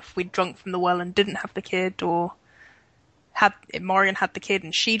happen if we drunk from the well and didn't have the kid, or if Morrigan had the kid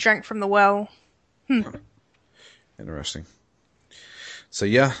and she drank from the well. Interesting. So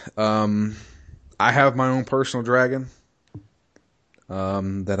I have my own personal dragon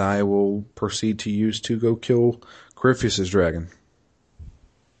that I will proceed to use to go kill Corypheus' dragon.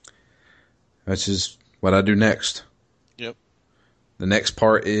 Which is what I do next. Yep. The next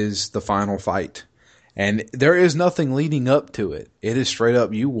part is the final fight. And there is nothing leading up to it. It is straight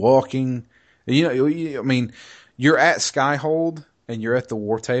up you walking. I mean, you're at Skyhold and you're at the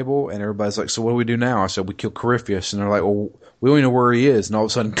war table and everybody's like, so what do we do now? I said, we kill Corypheus. And they're like, well, we don't even know where he is. And all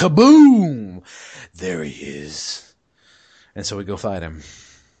of a sudden, kaboom! There he is. And so we go fight him.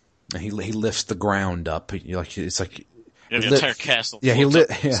 And he lifts the ground up. It's like... Yeah, the entire castle. Yeah, he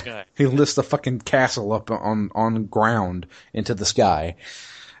lifts the fucking castle up on ground into the sky.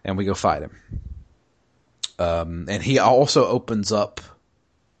 And we go fight him. And he also opens up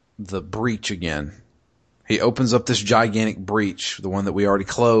the breach again. He opens up this gigantic breach, the one that we already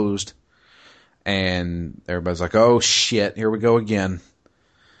closed. And everybody's like, oh shit, here we go again.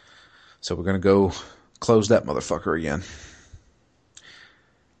 So we're going to go close that motherfucker again.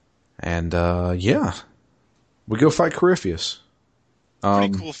 And, we go fight Corypheus.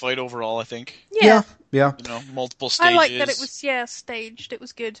 Pretty cool fight overall, I think. Yeah. Multiple stages. I like that it was, staged. It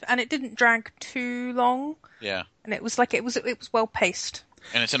was good. And it didn't drag too long. Yeah. And it was well paced.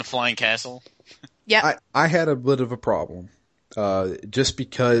 And it's in a flying castle. Yeah. I had a bit of a problem. Just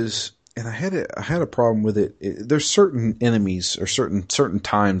because, and I had a problem with it. There's certain enemies or certain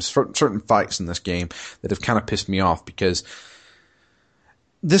times, certain fights in this game that have kind of pissed me off because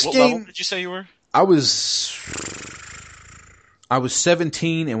what game. Level did you say you were? I was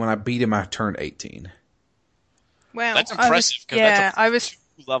 17, and when I beat him, I turned 18. Well, that's impressive. I was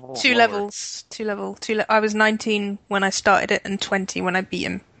two levels. I was 19 when I started it, and 20 when I beat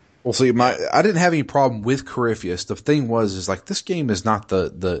him. Well, see, I didn't have any problem with Corypheus. The thing is like this game is not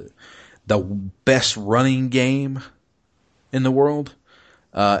the best running game in the world,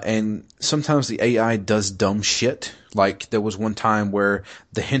 and sometimes the AI does dumb shit. Like, there was one time where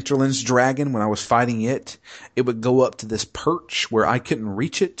the Hinterlands dragon, when I was fighting it would go up to this perch where I couldn't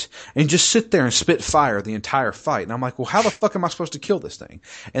reach it and just sit there and spit fire the entire fight. And I'm like, well, how the fuck am I supposed to kill this thing?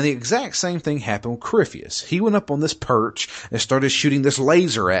 And the exact same thing happened with Corypheus. He went up on this perch and started shooting this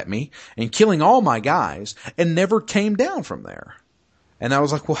laser at me and killing all my guys and never came down from there. And I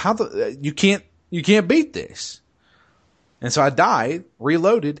was like, well, you can't beat this. And so I died,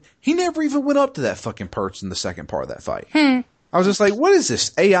 reloaded. He never even went up to that fucking perch in the second part of that fight. I was just like, what is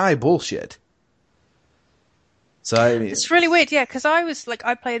this AI bullshit? So it's really weird, because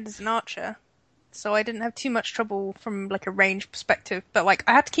I played as an archer, so I didn't have too much trouble from like a range perspective. But like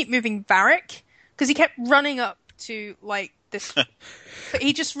I had to keep moving Varric because he kept running up to like this. But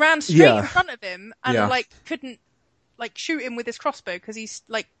he just ran straight in front of him, and I like couldn't like shoot him with his crossbow because he's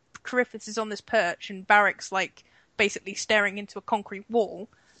like Corypheus is on this perch and Varric's like basically staring into a concrete wall.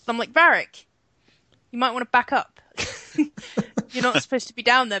 And I'm like, Varric, you might want to back up. You're not supposed to be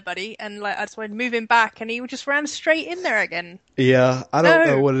down there, buddy. And like, so I'd move him back, and he just ran straight in there again. Yeah, I don't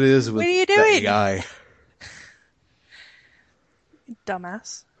know what it is with what are you doing? that guy.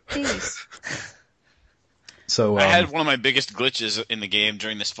 Dumbass. Jeez. So I had one of my biggest glitches in the game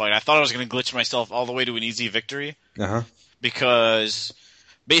during this fight. I thought I was going to glitch myself all the way to an easy victory. Because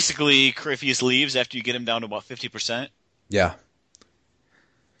basically Corypheus leaves after you get him down to about 50%. Yeah.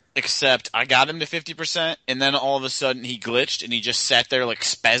 Except I got him to 50%, and then all of a sudden he glitched, and he just sat there like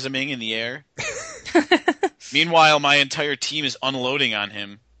spasming in the air. Meanwhile, my entire team is unloading on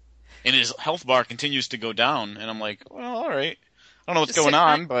him, and his health bar continues to go down. And I'm like, well, all right. I don't know what's going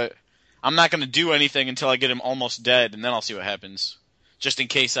on, but I'm not going to do anything until I get him almost dead, and then I'll see what happens. Just in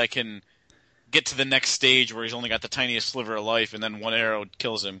case I can get to the next stage where he's only got the tiniest sliver of life, and then one arrow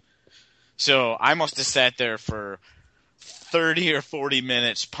kills him. So I must have sat there for 30 or 40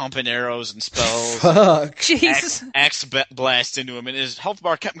 minutes pumping arrows and spells. Fuck. Jesus. Axe blast into him, and his health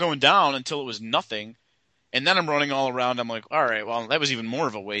bar kept going down until it was nothing. And then I'm running all around. I'm like, all right, well, that was even more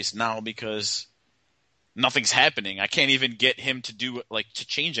of a waste now because nothing's happening. I can't even get him to to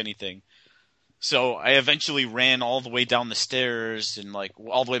change anything. So I eventually ran all the way down the stairs and like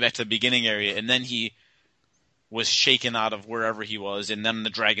all the way back to the beginning area, and then he was shaken out of wherever he was, and then the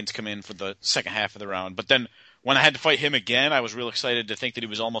dragons come in for the second half of the round. But then when I had to fight him again, I was real excited to think that he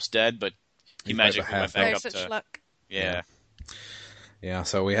was almost dead, but he magically went back up to luck. Yeah. Yeah,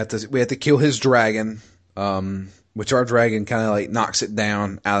 so we had to kill his dragon, which our dragon kind of like knocks it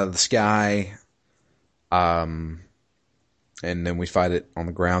down out of the sky. and then we fight it on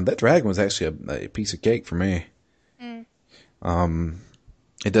the ground. That dragon was actually a piece of cake for me.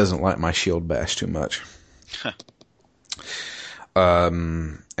 It doesn't like my shield bash too much.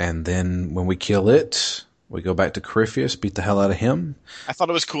 And then when we kill it, we go back to Corypheus, beat the hell out of him. I thought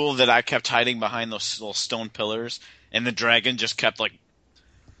it was cool that I kept hiding behind those little stone pillars, and the dragon just kept like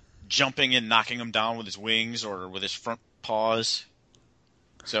jumping and knocking him down with his wings or with his front paws.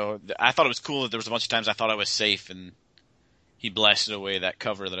 So I thought it was cool that there was a bunch of times I thought I was safe, and he blasted away that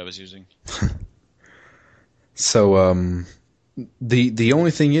cover that I was using. So the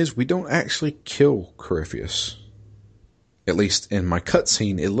only thing is we don't actually kill Corypheus. At least in my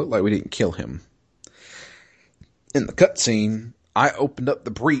cutscene, it looked like we didn't kill him. In the cutscene, I opened up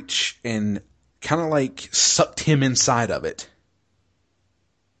the breach and kind of like sucked him inside of it.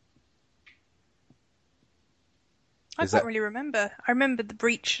 I can't really remember. I remember the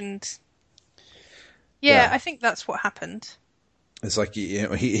breach and... Yeah, I think that's what happened. It's like,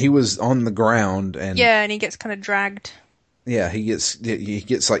 he was on the ground and... Yeah, and he gets kind of dragged. Yeah, he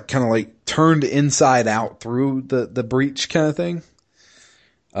gets like kind of like turned inside out through the breach kind of thing.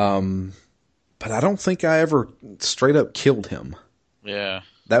 But I don't think I ever straight up killed him. Yeah.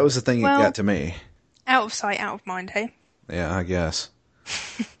 That was the thing that got to me. Out of sight, out of mind, hey? Yeah, I guess.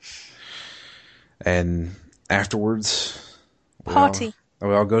 And afterwards... Party.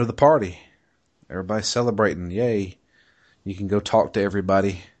 We all go to the party. Everybody's celebrating. Yay. You can go talk to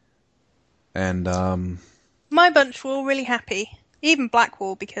everybody. And, my bunch were all really happy. Even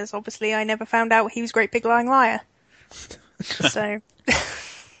Blackwall, because obviously I never found out he was a great big lying liar. So...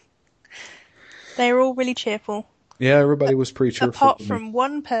 they were all really cheerful. Yeah, everybody was pretty cheerful. Apart from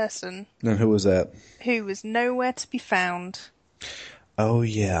one person. And who was that? Who was nowhere to be found. Oh,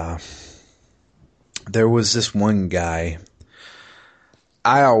 yeah. There was this one guy.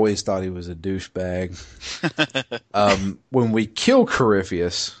 I always thought he was a douchebag. When we kill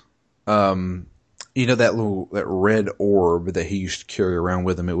Corypheus, that red orb that he used to carry around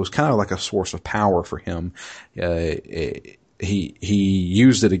with him, it was kind of like a source of power for him. He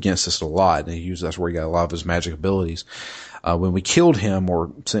used it against us a lot, and that's where he got a lot of his magic abilities. When we killed him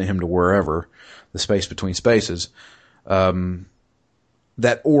or sent him to wherever, the space between spaces, that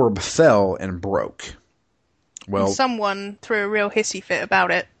orb fell and broke. Well, and someone threw a real hissy fit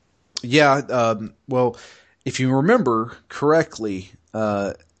about it. Yeah, well, if you remember correctly,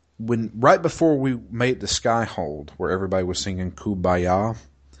 right before we made the Skyhold, where everybody was singing Kumbaya,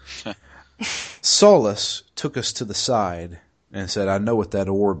 Solus took us to the side and said, I know what that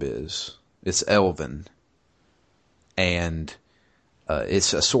orb is. It's Elven. And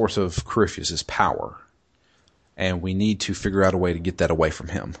it's a source of Corypheus' power. And we need to figure out a way to get that away from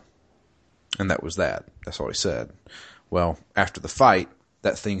him. And that was that. That's all he said. Well, after the fight,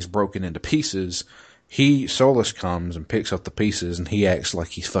 that thing's broken into pieces. Solus comes and picks up the pieces, and he acts like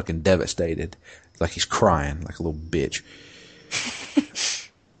he's fucking devastated. Like he's crying, like a little bitch.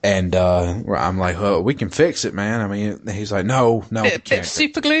 And I'm like, well, we can fix it, man. I mean, he's like, no, bit of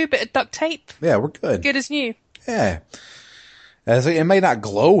super glue, bit of duct tape. Yeah, we're good. Good as new. Yeah. It may not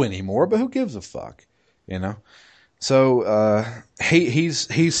glow anymore, but who gives a fuck, you know? So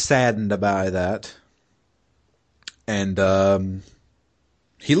he's saddened by that, and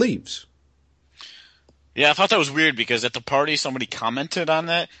he leaves. Yeah, I thought that was weird because at the party somebody commented on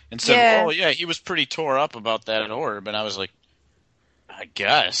that and said, "Oh yeah, he was pretty tore up about that orb," and I was like, "I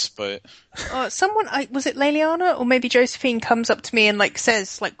guess," but someone was it Leliana or maybe Josephine comes up to me and like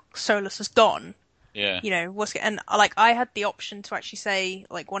says like Solus is gone. Yeah. You know and like I had the option to actually say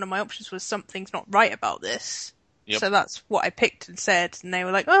like one of my options was something's not right about this. Yep. So that's what I picked and said, and they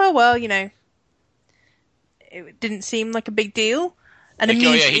were like, "Oh well, you know, it didn't seem like a big deal." And like,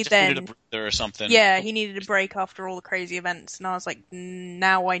 immediately he just needed a breather or something. Yeah, he needed a break after all the crazy events, and I was like,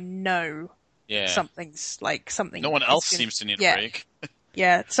 now I know. Yeah. Something. No one else seems to need a break.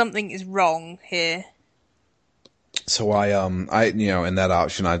 Yeah, something is wrong here. So I in that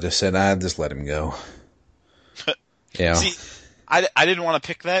option, I just said, I just let him go. Yeah. See, I didn't want to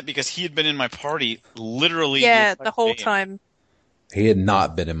pick that because he had been in my party literally the whole time. He had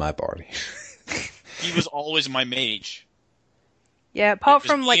not been in my party. He was always my mage. Yeah, apart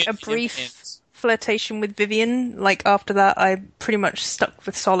from like a brief flirtation with Vivian, like after that I pretty much stuck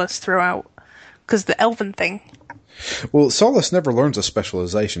with Solus throughout because the elven thing. Well, Solus never learns a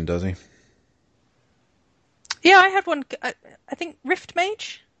specialization, does he? Yeah, I had one, I think Rift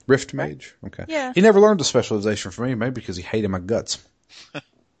Mage. Rift Mage? Okay. Yeah. He never learned a specialization from me, maybe because he hated my guts.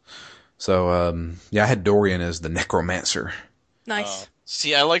 So, I had Dorian as the Necromancer. Nice.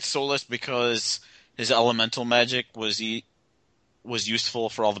 See, I liked Solus because his elemental magic was useful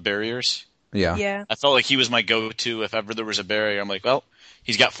for all the barriers. Yeah. I felt like he was my go-to if ever there was a barrier. I'm like, well,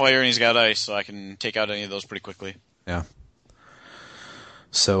 he's got fire and he's got ice, so I can take out any of those pretty quickly. Yeah.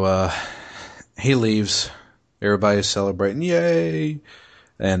 So he leaves. Everybody's celebrating, yay!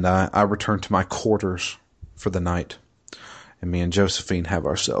 And I return to my quarters for the night. And me and Josephine have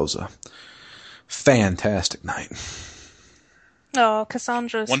ourselves a fantastic night. Oh,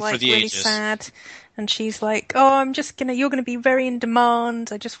 Cassandra's One for the really ages. sad. And she's like, oh, you're gonna be very in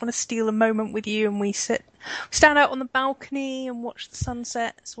demand. I just want to steal a moment with you. And we stand out on the balcony and watch the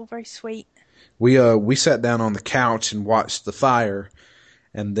sunset. It's all very sweet. We sat down on the couch and watched the fire.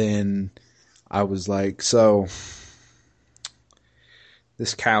 And then I was like, so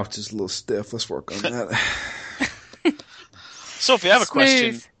this couch is a little stiff. Let's work on that. Sophie, I have a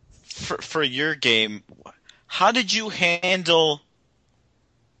question for your game. How did you handle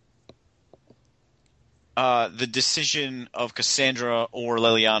the decision of Cassandra or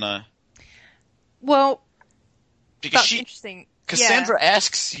Leliana? Well, because that's interesting. Cassandra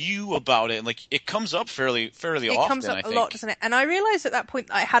asks you about it, and like it comes up fairly often. It comes up a lot, doesn't it? And I realised at that point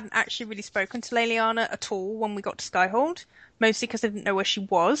that I hadn't actually really spoken to Leliana at all when we got to Skyhold, mostly because I didn't know where she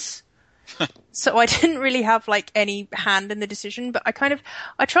was. So I didn't really have like any hand in the decision, but I tried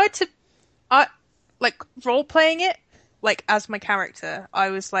to, role playing it like as my character. I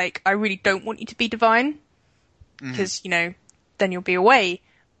was like, I really don't want you to be divine because then you'll be away.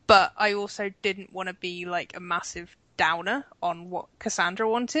 But I also didn't want to be like a massive downer on what Cassandra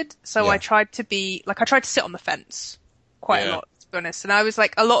wanted. So I tried to sit on the fence quite a lot, to be honest. And I was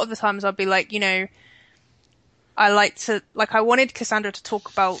like, a lot of the times I'd be like, I wanted Cassandra to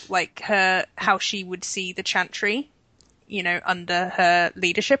talk about like how she would see the Chantry, under her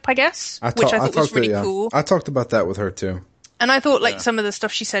leadership, I guess, which I thought was really cool. I talked about that with her too. And I thought some of the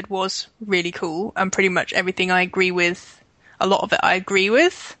stuff she said was really cool, and pretty much everything I agree with, a lot of it I agree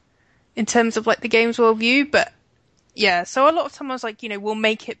with in terms of like the game's worldview. But yeah, so a lot of time I was like, we'll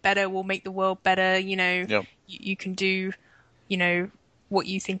make it better, we'll make the world better, you can do, what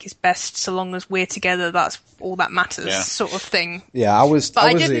you think is best so long as we're together, that's all that matters, sort of thing. Yeah, I was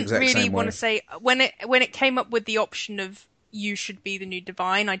I the didn't exact really same want way. to say when it came up with the option of you should be the new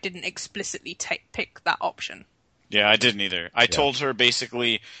divine, I didn't explicitly pick that option. Yeah, I didn't either. I told her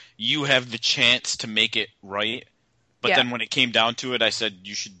basically, you have the chance to make it right, but then when it came down to it, I said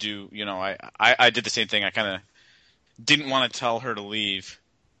you should do. I did the same thing. I kind of didn't want to tell her to leave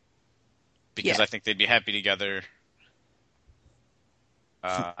because I think they'd be happy together.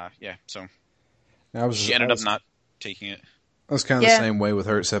 So she ended up not taking it. I was kind of the same way with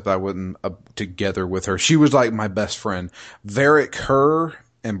her, except I wasn't together with her. She was like my best friend. Varric, her,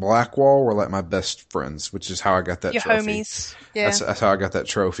 and Blackwall were like my best friends, which is how I got that Your trophy. homies. Yeah. That's how I got that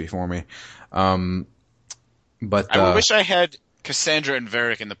trophy for me. But I wish I had Cassandra and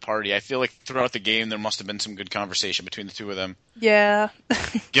Varric in the party. I feel like throughout the game there must have been some good conversation between the two of them. Yeah.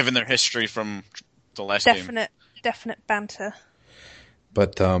 Given their history from the last game. Definite banter.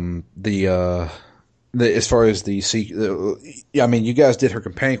 But as far as you guys did her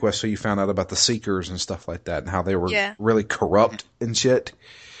companion quest, so you found out about the Seekers and stuff like that, and how they were really corrupt and shit.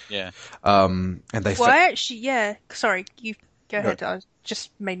 Yeah. And they. Sorry, you go ahead. I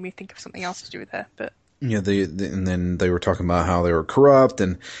just made me think of something else to do with her, but. Yeah, and then they were talking about how they were corrupt,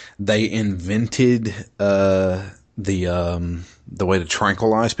 and they invented the way to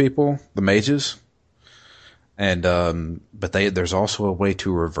tranquilize people, the mages. And but there's also a way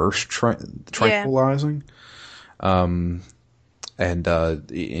to reverse tranquilizing. And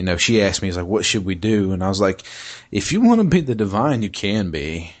she asked me, "Is like, what should we do?" And I was like, "If you want to be the divine, you can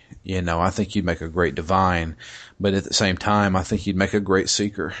be. I think you'd make a great divine, but at the same time, I think you'd make a great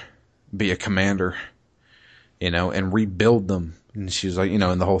seeker, be a commander, and rebuild them." And she was like,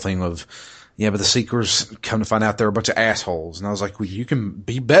 and the whole thing of. Yeah, but the Seekers come to find out they're a bunch of assholes. And I was like, well, you can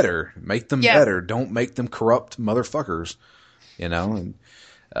be better. Make them better. Don't make them corrupt motherfuckers. And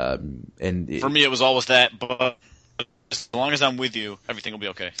for me, it was always that, but as long as I'm with you, everything will be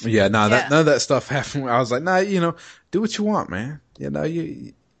okay. Yeah, none of that stuff happened. I was like, do what you want, man.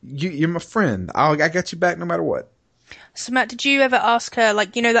 You're my friend. I got you back no matter what. So Matt, did you ever ask her,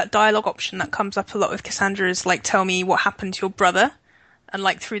 that dialogue option that comes up a lot with Cassandra is tell me what happened to your brother? And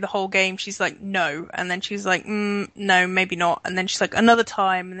through the whole game, she's like, no. And then she's like, no, maybe not. And then she's like, another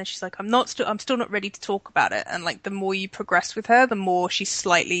time. And then she's like, I'm still not ready to talk about it. And the more you progress with her, the more she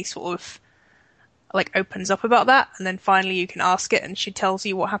slightly sort of opens up about that. And then finally you can ask it and she tells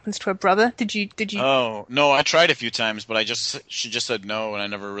you what happens to her brother. Did you? Oh, no, I tried a few times, but she just said no and I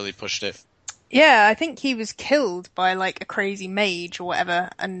never really pushed it. Yeah, I think he was killed by a crazy mage or whatever.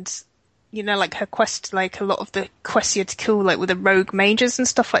 And her quest, a lot of the quests you had to kill with the rogue mages and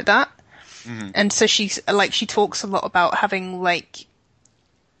stuff like that. And so she talks a lot about having like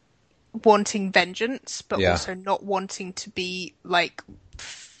wanting vengeance, but also not wanting to be like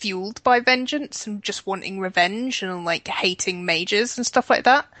fueled by vengeance and just wanting revenge and like hating mages and stuff like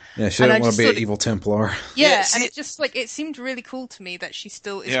that. Yeah, she doesn't want to be an evil Templar. Yeah, and it just like it seemed really cool to me that she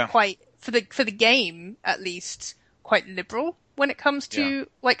still is quite for the game at least quite liberal when it comes to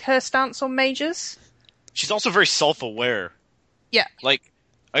like her stance on mages. She's also very self-aware. Yeah. Like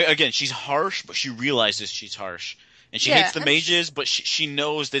again, she's harsh, but she realizes she's harsh. And she hates the mages, but she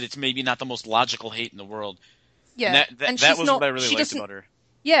knows that it's maybe not the most logical hate in the world. Yeah. And that was what I really liked about her.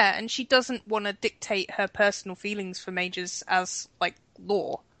 Yeah, and she doesn't want to dictate her personal feelings for mages as, like,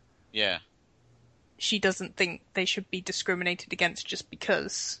 law. Yeah. She doesn't think they should be discriminated against just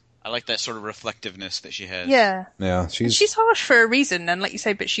because. I like that sort of reflectiveness that she has. Yeah. Yeah, she's harsh for a reason, and like you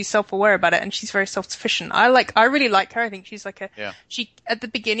say, but she's self-aware about it, and she's very self-sufficient. I really like her. I think she's like she, at the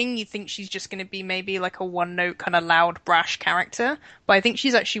beginning, you think she's just going to be maybe like a one-note kind of loud, brash character, but I think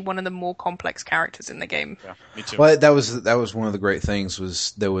she's actually one of the more complex characters in the game. Yeah, me too. Well, that was one of the great things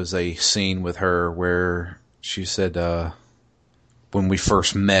was there was a scene with her where she said, when we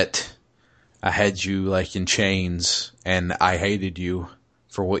first met, I had you like in chains, and I hated you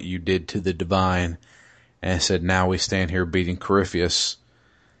for what you did to the divine, and I said, now we stand here beating Corypheus,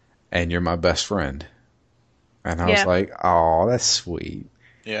 and you're my best friend. And I was like, oh, that's sweet.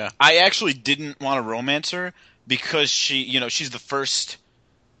 Yeah. I actually didn't want to romance her because she's the first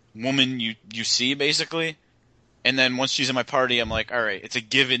woman you see, basically. And then once she's in my party, I'm like, all right, it's a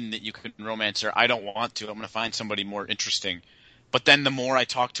given that you can romance her. I don't want to. I'm going to find somebody more interesting. But then the more I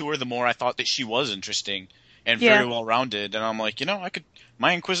talked to her, the more I thought that she was interesting and very well-rounded. And I'm like,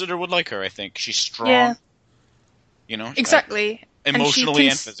 my Inquisitor would like her, I think. She's strong. Yeah. Exactly. Emotionally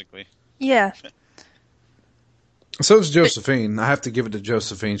and physically. Yeah. So is Josephine. I have to give it to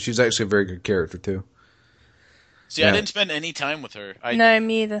Josephine. She's actually a very good character, too. See, I didn't spend any time with her. No,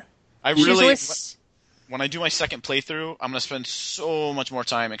 me either. When I do my second playthrough, I'm going to spend so much more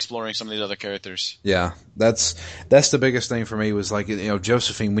time exploring some of these other characters. Yeah, that's the biggest thing for me was like,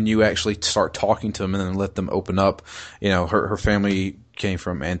 Josephine, when you actually start talking to them and then let them open up, her family came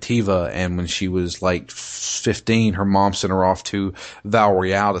from Antiva, and when she was like 15, her mom sent her off to Val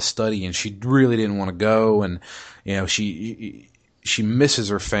Royale to study, and she really didn't want to go, and, she misses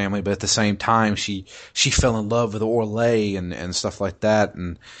her family, but at the same time, she fell in love with Orlais and stuff like that,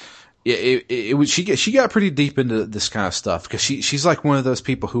 and she got pretty deep into this kind of stuff because she's like one of those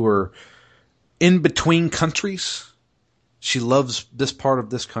people who are in between countries. She loves this part of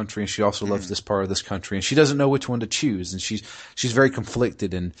this country and she also loves this part of this country, and she doesn't know which one to choose, and she's very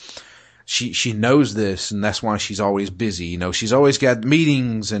conflicted, and she knows this, and that's why she's always busy. She's always got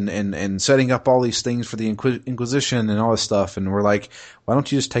meetings and setting up all these things for the Inquisition and all this stuff, and we're like, why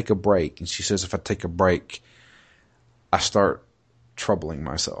don't you just take a break? And she says, if I take a break, I start troubling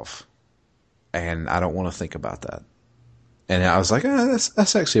myself. And I don't want to think about that. And I was like,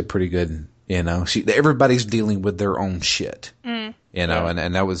 that's actually a pretty good, everybody's dealing with their own shit, and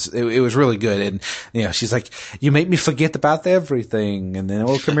that was, it was really good. And, she's like, you make me forget about everything. And then,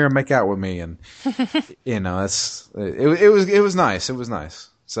 come here and make out with me. And, it was nice. It was nice.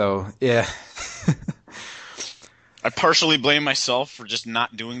 So, yeah. I partially blame myself for just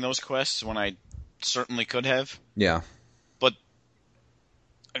not doing those quests when I certainly could have. Yeah.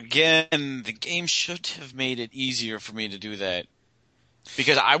 Again, the game should have made it easier for me to do that.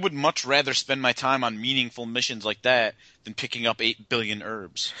 Because I would much rather spend my time on meaningful missions like that than picking up 8 billion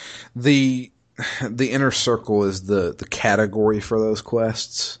herbs. The Inner Circle is the category for those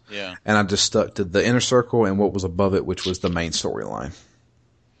quests. Yeah. And I just stuck to the Inner Circle and what was above it, which was the main storyline.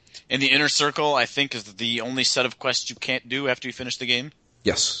 And the Inner Circle, I think, is the only set of quests you can't do after you finish the game?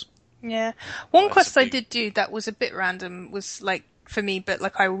 Yes. Yeah. One quest I did do that was a bit random was like, for me, but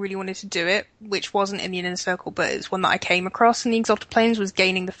like I really wanted to do it, which wasn't in the Inner Circle, but it's one that I came across in the Exalted Plains, was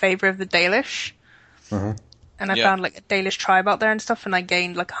gaining the favor of the Dalish. Uh-huh. And I found like a Dalish tribe out there and stuff, and I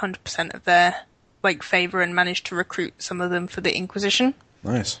gained like 100% of their like favor and managed to recruit some of them for the Inquisition.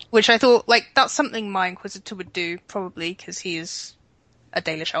 Nice. Which I thought, like, that's something my Inquisitor would do, probably, because he is a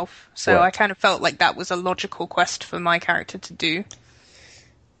Dalish elf. So I kind of felt like that was a logical quest for my character to do.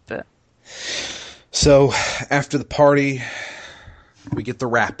 But so, after the party, we get the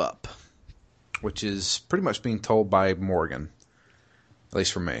wrap-up, which is pretty much being told by Morgan, at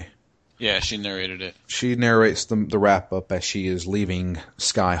least for me. Yeah, she narrated it. She narrates the wrap-up as she is leaving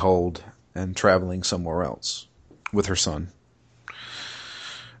Skyhold and traveling somewhere else with her son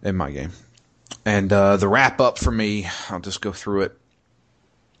in my game. And the wrap-up for me, I'll just go through it.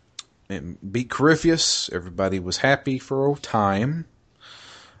 It beat Corypheus. Everybody was happy for a time.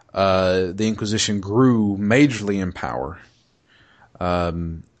 the Inquisition grew majorly in power.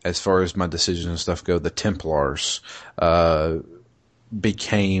 As far as my decisions and stuff go, the Templars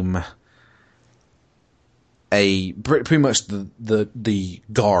became pretty much the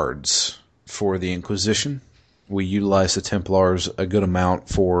guards for the Inquisition. We utilized the Templars a good amount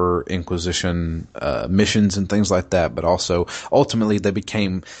for Inquisition missions and things like that, but also ultimately they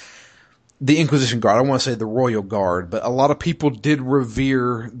became the Inquisition Guard. I don't want to say the Royal Guard, but a lot of people did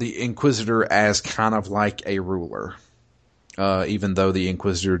revere the Inquisitor as kind of like a ruler. Even though the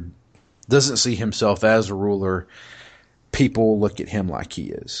Inquisitor doesn't see himself as a ruler, people look at him like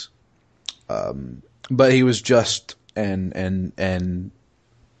he is. But he was just and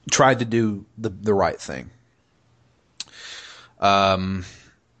tried to do the right thing. Let's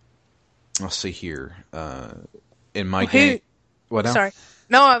see here. In my game, what now? Sorry,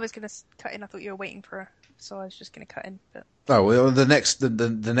 no, I was going to cut in. I thought you were waiting for, so I was just going to cut in. But well, the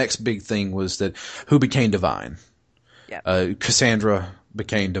next big thing was that who became divine. Yeah. Cassandra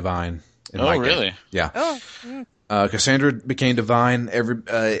became divine. Oh, really? Yeah. Oh. Cassandra became divine.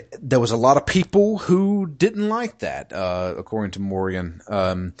 There was a lot of people who didn't like that, according to Morgan,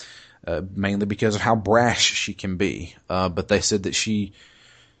 mainly because of how brash she can be. But they said that she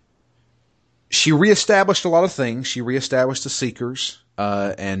reestablished a lot of things. She reestablished the Seekers,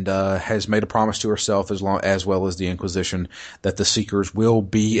 and has made a promise to herself as well as the Inquisition that the Seekers will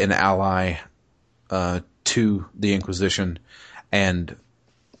be an ally to the Inquisition and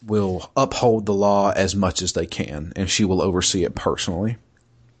will uphold the law as much as they can, and she will oversee it personally.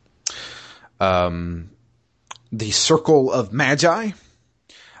 The Circle of Magi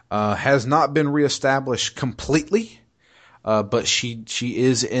has not been reestablished completely, but she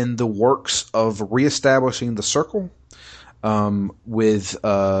is in the works of reestablishing the Circle with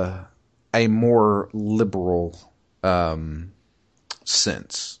a more liberal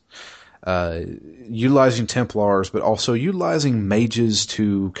sense. Utilizing Templars, but also utilizing mages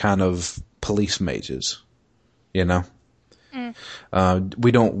to kind of police mages, you know?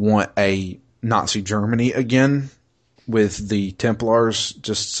 We don't want a Nazi Germany again with the Templars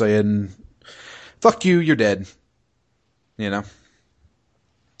just saying, fuck you, you're dead, you know?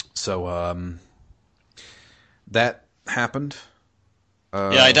 So, that happened.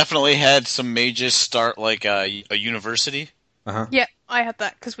 Yeah, I definitely had some mages start like a university. Uh-huh. Yeah, I had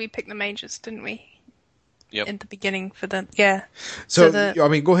that because we picked the mages, didn't we? Yep. In the beginning for the yeah. So I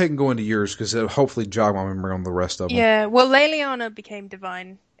mean, go ahead and go into yours because it'll hopefully jog my memory on the rest of them. Yeah, well, Leliana became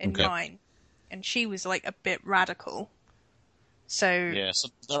divine in mine, and she was like a bit radical. So yeah, so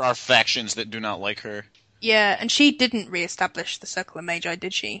there are factions that do not like her. Yeah, and she didn't reestablish the Circle of Magi,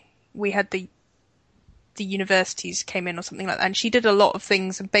 did she? We had the universities came in or something like that, and she did a lot of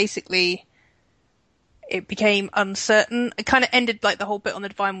things, and basically it became uncertain. It kind of ended like the whole bit on the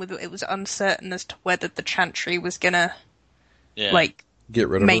Divine with it was uncertain as to whether the Chantry was gonna like get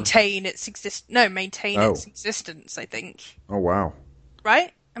rid of maintain its its existence. I think. Oh wow!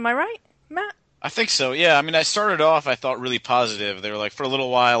 Right? Am I right, Matt? I think so. Yeah. I mean, I started off I thought really positive. They were like for a little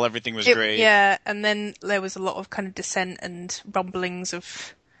while everything was great. Yeah, and then there was a lot of kind of dissent and rumblings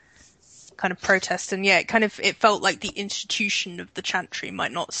of kind of protest, and it felt like the institution of the Chantry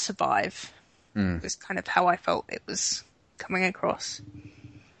might not survive. It was kind of how I felt it was coming across.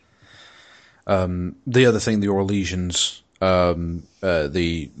 The other thing, the Orlesians,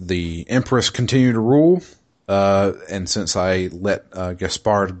 the Empress continued to rule, and since I let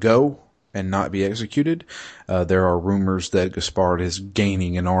Gaspard go and not be executed, there are rumors that Gaspard is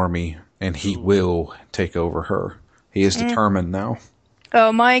gaining an army, and he will take over her. He is determined now.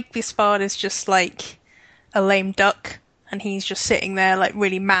 Oh, my Gaspard is just like a lame duck. And he's just sitting there, like,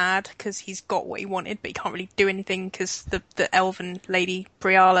 really mad because he's got what he wanted, but he can't really do anything because the elven lady,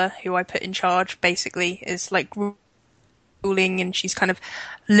 Briala, who I put in charge, basically is, like, ruling, and she's kind of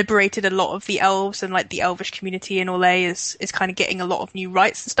liberated a lot of the elves, and, like, the elvish community in Orlais is kind of getting a lot of new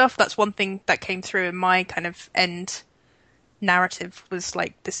rights and stuff. That's one thing that came through in my kind of end narrative was,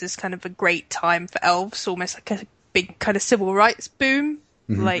 like, this is kind of a great time for elves, almost like a big kind of civil rights boom.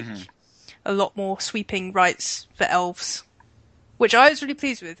 Like... a lot more sweeping rights for elves, which I was really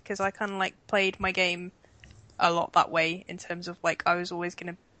pleased with because I kind of like played my game a lot that way in terms of like I was always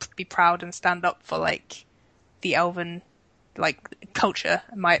going to be proud and stand up for like the elven like culture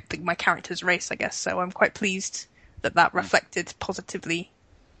and my character's race, I guess. So I'm quite pleased that reflected positively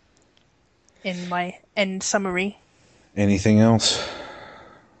in my end summary. Anything else?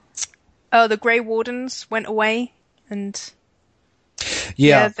 Oh, the Grey Wardens went away and.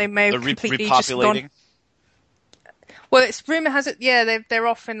 Yeah, they may have completely repopulating. Just gone. Well, it's rumor has it. Yeah, they're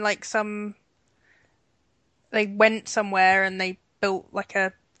off in like some. They went somewhere and they built like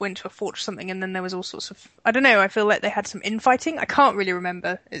a went to a fortress or something, and then there was all sorts of, I don't know, I feel like they had some infighting. I can't really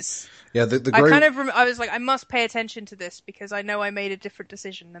remember. I was like, I must pay attention to this because I know I made a different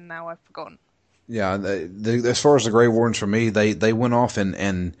decision and now I've forgotten. Yeah, as far as the Grey Wardens for me, they went off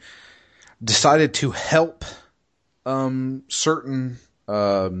and decided to help certain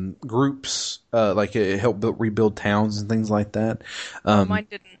groups, like help rebuild towns and things like that. Mine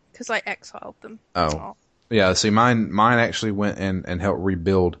didn't, because I exiled them. Oh. Yeah, see, mine actually went and helped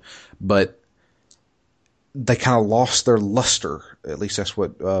rebuild, but they kind of lost their luster. At least that's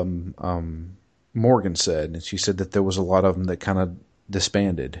what Morgan said. And she said that there was a lot of them that kind of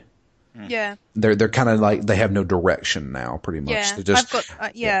disbanded. Yeah. They're kind of like, they have no direction now, pretty much. Yeah, They're just,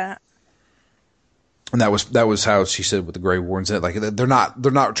 yeah. And that was how she said with the Grey Wardens, that like they're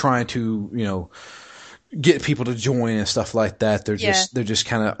not trying to, get people to join and stuff like that. They're just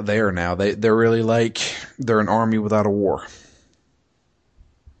kind of there now. They're really like, they're an army without a war.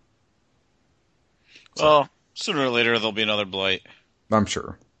 Well, sooner or later there'll be another Blight. I'm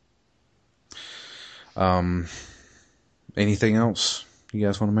sure. Anything else you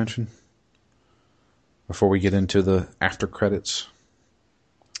guys want to mention before we get into the after credits?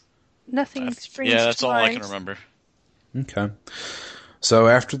 Nothing springs Yeah, that's to all mind. I can remember. Okay. So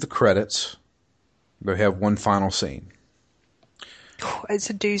after the credits, we have one final scene. It's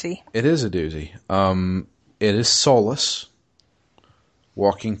a doozy. It is a doozy. It is Solas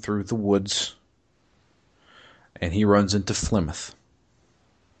walking through the woods, and he runs into Flemeth.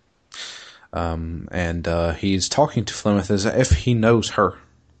 And he's talking to Flemeth as if he knows her.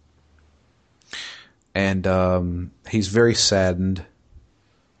 And he's very saddened.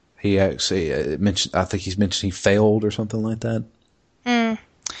 He actually mentioned, I think he's mentioned he failed or something like that. And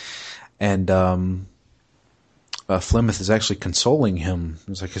Flemeth is actually consoling him.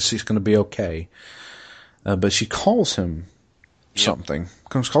 He's like, he's going to be okay. But she calls him something.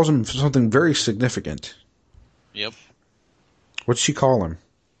 Calls him something very significant. Yep. What'd she call him?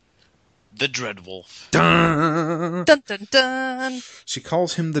 The Dreadwolf. Dun! Dun dun dun! She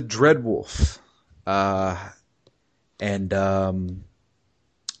calls him the Dreadwolf. And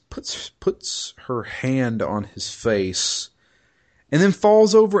puts her hand on his face and then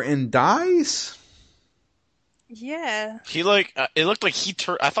falls over and dies? Yeah. He it looked like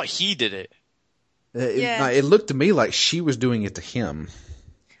I thought he did it. It looked to me like she was doing it to him.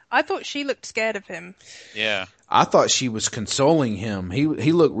 I thought she looked scared of him. Yeah. I thought she was consoling him. He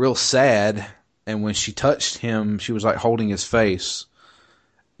looked real sad, and when she touched him, she was like holding his face,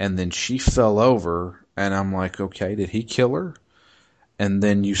 and then she fell over, and I'm like, okay, did he kill her? And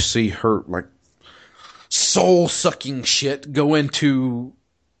then you see her like soul-sucking shit go into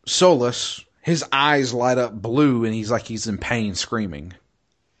Solas. His eyes light up blue, and he's in pain, screaming.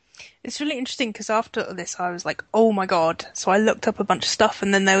 It's really interesting because after this, I was like, "Oh my god!" So I looked up a bunch of stuff,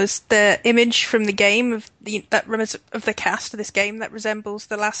 and then there was the image from the game of the cast of this game that resembles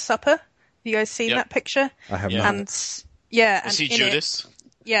The Last Supper. Have you guys seen that picture? I have not. And yeah, is he Judas?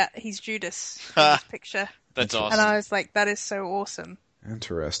 He's Judas in this picture. That's awesome. And I was like, "That is so awesome."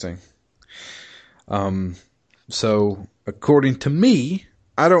 Interesting. So according to me,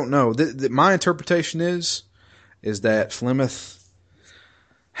 I don't know. My interpretation is that Flemeth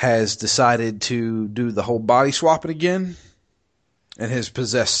has decided to do the whole body swapping again and has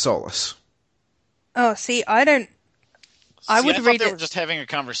possessed Solas. Oh, see, I don't... I would read they it... were just having a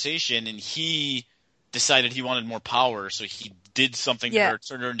conversation and he decided he wanted more power, so he did something to her,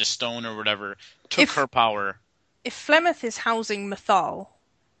 turned her into stone or whatever, took her power. If Flemeth is housing Mythal,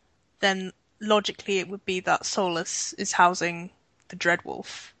 then logically it would be that Solas is housing the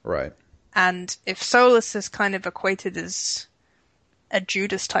Dreadwolf. Right. And if Solas is kind of equated as a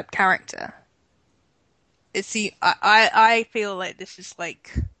Judas type character, I feel like this is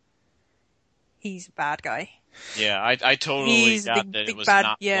like he's a bad guy. Yeah, I totally got that it was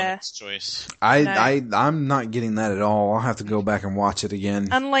not Flemeth's choice. I'm not getting that at all. I'll have to go back and watch it again.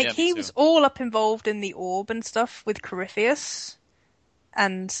 And like he was all up involved in the orb and stuff with Corypheus,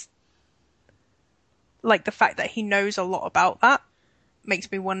 and like the fact that he knows a lot about that makes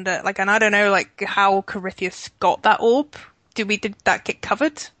me wonder, like, and I don't know, like, how Corypheus got that orb. Did that get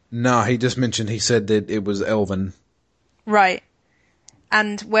covered? No, he just mentioned, he said that it was Elven. Right.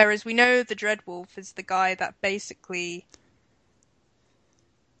 And whereas we know the Dreadwolf is the guy that basically,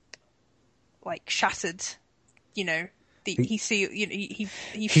 like, shattered, he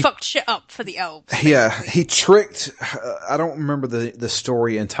fucked shit up for the elves. Basically. Yeah, he tricked, I don't remember the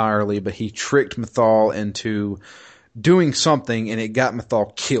story entirely, but he tricked Mythal into doing something, and it got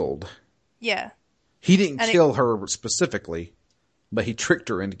Mythal killed. Yeah. He didn't kill her specifically, but he tricked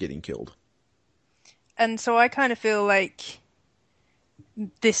her into getting killed. And so I kind of feel like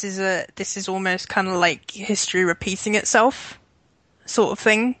this is almost kind of like history repeating itself, sort of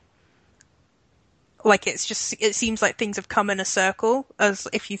thing. Like it seems like things have come in a circle. As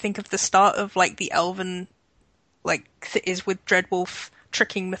if you think of the start of like the Elven, like is with Dreadwolf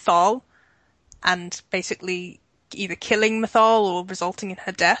tricking Mythal, and basically either killing Mythal or resulting in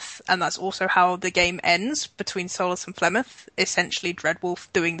her death, and that's also how the game ends between Solas and Flemeth. Essentially, Dreadwolf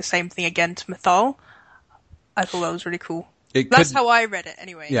doing the same thing again to Mythal. I thought that was really cool. That's how I read it,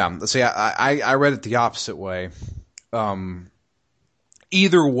 anyway. Yeah, see, I read it the opposite way.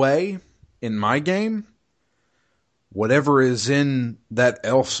 Either way, in my game, whatever is in that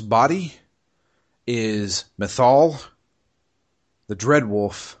elf's body is Mythal, the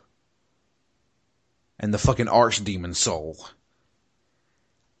Dreadwolf, and the fucking Archdemon soul.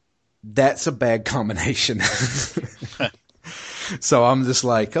 That's a bad combination. So I'm just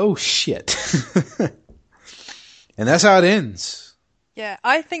like, oh shit. And that's how it ends. Yeah,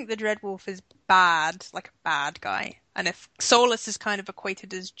 I think the Dreadwolf is bad, like a bad guy. And if Solas is kind of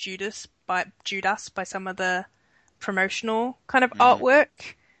equated as Judas by some of the promotional kind of artwork,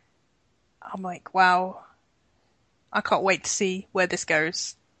 I'm like, wow, I can't wait to see where this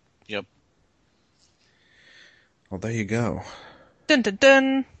goes. Yep. Well, there you go. Dun dun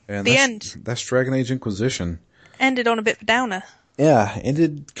dun. And the end. That's Dragon Age Inquisition. Ended on a bit of a downer. Yeah,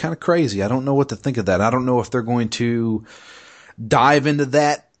 ended kind of crazy. I don't know what to think of that. I don't know if they're going to dive into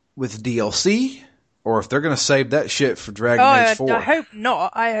that with DLC, or if they're going to save that shit for Dragon Age 4. I hope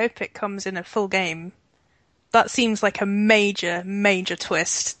not. I hope it comes in a full game. That seems like a major, major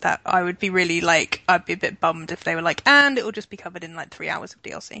twist that I would be really like, I'd be a bit bummed if they were like, and it will just be covered in like 3 hours of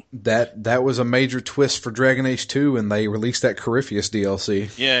DLC. That was a major twist for Dragon Age 2, and they released that Corypheus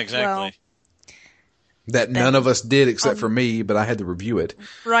DLC. Yeah, exactly. Well, that none of us did except for me, but I had to review it.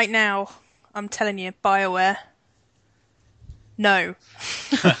 Right now, I'm telling you, BioWare, no.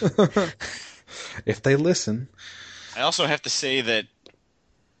 If they listen. I also have to say that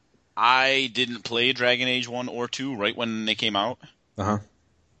I didn't play Dragon Age 1 or 2 right when they came out. Uh-huh.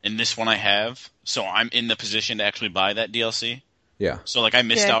 And this one I have, so I'm in the position to actually buy that DLC. Yeah. So like I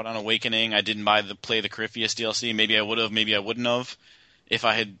missed out on Awakening. I didn't play the Corypheus DLC. Maybe I would have, maybe I wouldn't have if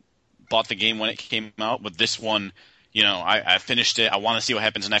I had bought the game when it came out. But this one, you know, I finished it. I want to see what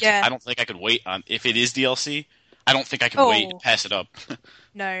happens next. Yeah. I don't think I could wait on if it is DLC. I don't think I can wait and pass it up.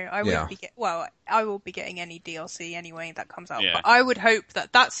 No, I wouldn't be I will be getting any DLC anyway that comes out. Yeah. But I would hope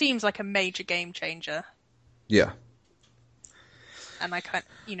that seems like a major game changer. Yeah. And I can't,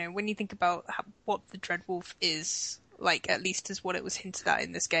 you know, when you think about what the Dreadwolf is, like at least is what it was hinted at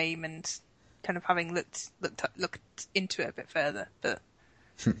in this game, and kind of having looked into it a bit further, but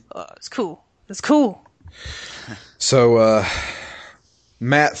it's cool. It's cool. So,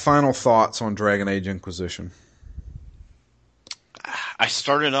 Matt, final thoughts on Dragon Age Inquisition? I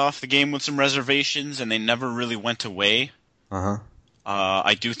started off the game with some reservations, and they never really went away. Uh-huh.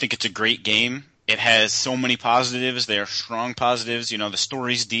 I do think it's a great game. It has so many positives. They are strong positives. You know, the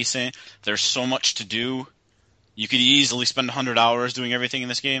story's decent. There's so much to do. You could easily spend 100 hours doing everything in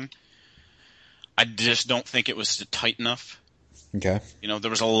this game. I just don't think it was tight enough. Okay. You know,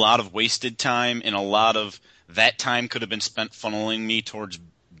 there was a lot of wasted time, and a lot of that time could have been spent funneling me towards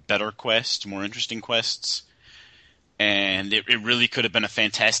better quests, more interesting quests. And it really could have been a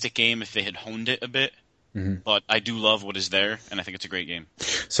fantastic game if they had honed it a bit. Mm-hmm. But I do love what is there, and I think it's a great game.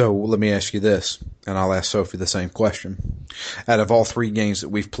 So let me ask you this, and I'll ask Sophie the same question. Out of all 3 games that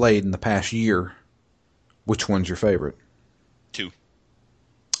we've played in the past year, which one's your favorite? 2.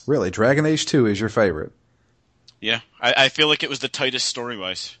 Really? Dragon Age 2 is your favorite? Yeah. I feel like it was the tightest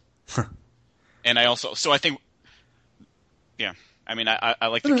story-wise. And I also... So I think... Yeah. I mean, I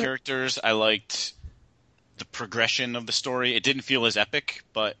liked the characters. I liked the progression of the story. It didn't feel as epic,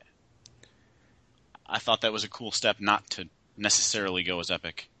 but I thought that was a cool step not to necessarily go as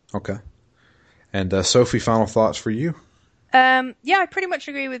epic. Okay. And Sophie, final thoughts for you? Yeah, I pretty much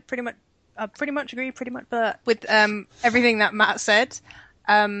agree with everything that Matt said.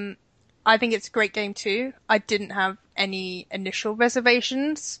 I think it's a great game too. I didn't have any initial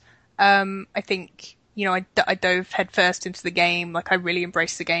reservations. I think, you know, I dove headfirst into the game. Like, I really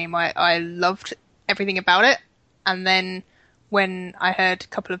embraced the game. I loved everything about it. And then when I heard a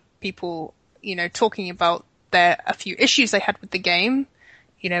couple of people, you know, talking about a few issues they had with the game,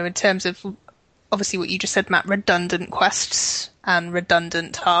 you know, in terms of obviously what you just said, Matt, redundant quests and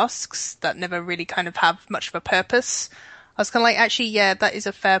redundant tasks that never really kind of have much of a purpose. I was kind of like, actually, yeah, that is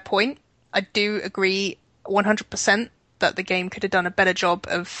a fair point. I do agree 100% that the game could have done a better job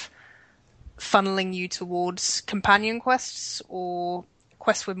of funneling you towards companion quests or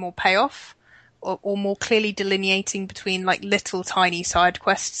quests with more payoff. or more clearly delineating between like little tiny side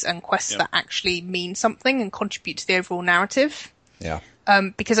quests and quests that actually mean something and contribute to the overall narrative. Yeah.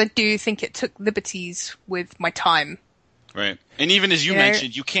 Because I do think it took liberties with my time. Right. And even as you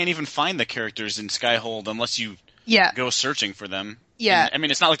mentioned, you can't even find the characters in Skyhold unless you go searching for them. Yeah. And, I mean,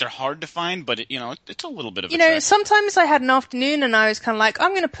 it's not like they're hard to find, but it's a little bit of a trek. Sometimes I had an afternoon and I was kind of like,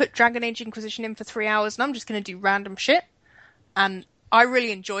 I'm going to put Dragon Age Inquisition in for 3 hours and I'm just going to do random shit. And I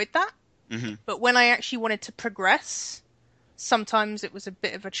really enjoyed that. Mm-hmm. But when I actually wanted to progress, sometimes it was a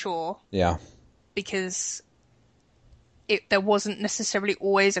bit of a chore. Yeah. Because there wasn't necessarily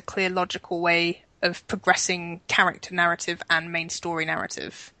always a clear logical way of progressing character narrative and main story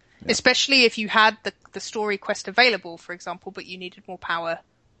narrative. Yeah. Especially if you had the story quest available, for example, but you needed more power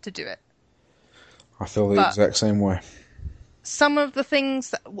to do it. I feel the exact same way. Some of the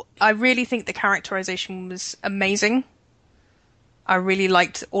things I really think the characterization was amazing. I really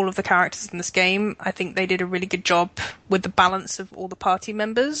liked all of the characters in this game. I think they did a really good job with the balance of all the party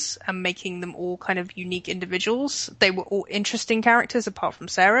members and making them all kind of unique individuals. They were all interesting characters apart from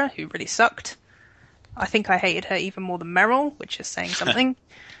Sarah, who really sucked. I think I hated her even more than Meryl, which is saying something.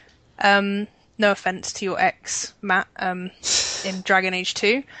 No offense to your ex, Matt, in Dragon Age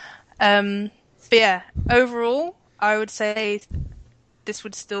 2. But yeah, overall, I would say this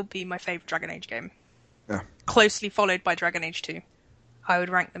would still be my favorite Dragon Age game. Yeah. Closely followed by Dragon Age 2. I would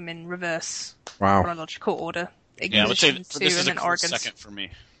rank them in reverse chronological order. I would say this is a close second for me.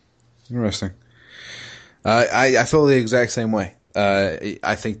 Interesting. I feel the exact same way.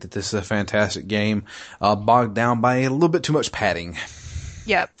 I think that this is a fantastic game, bogged down by a little bit too much padding.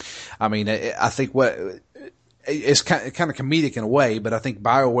 Yeah. I mean, I think it's kind of comedic in a way, but I think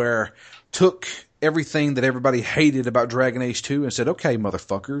BioWare took everything that everybody hated about Dragon Age 2 and said, okay,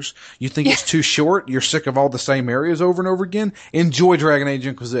 motherfuckers, you think it's too short? You're sick of all the same areas over and over again? Enjoy Dragon Age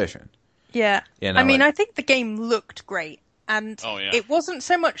Inquisition. Yeah. I mean, I think the game looked great. And it wasn't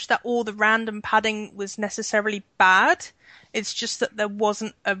so much that all the random padding was necessarily bad. It's just that there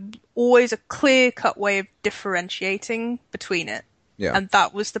wasn't always a clear-cut way of differentiating between it. Yeah. And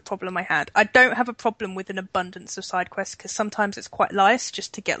that was the problem I had. I don't have a problem with an abundance of side quests because sometimes it's quite nice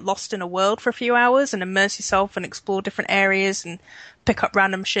just to get lost in a world for a few hours and immerse yourself and explore different areas and pick up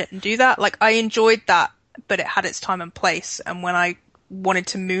random shit and do that. Like, I enjoyed that, but it had its time and place. And when I wanted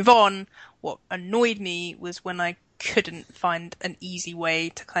to move on, what annoyed me was when I couldn't find an easy way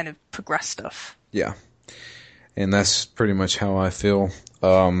to kind of progress stuff. Yeah. And that's pretty much how I feel.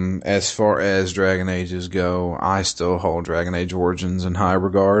 As far as Dragon Ages go, I still hold Dragon Age Origins in high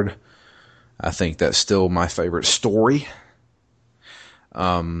regard. I think that's still my favorite story.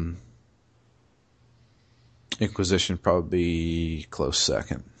 Inquisition probably close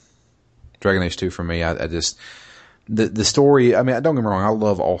second. Dragon Age 2 for me, I just... The story, I mean, don't get me wrong, I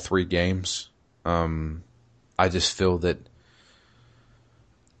love all three games. I just feel that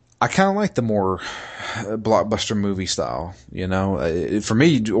I kind of like the more blockbuster movie style, you know. For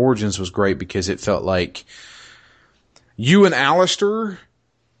me, Origins was great because it felt like you and Alistair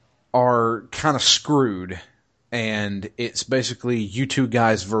are kind of screwed, and it's basically you two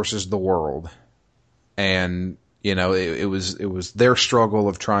guys versus the world. And, you know, it was their struggle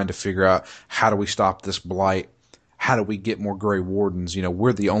of trying to figure out how do we stop this blight? How do we get more Grey Wardens? You know,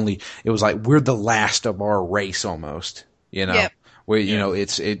 it was like we're the last of our race almost, you know. Yep. Where, you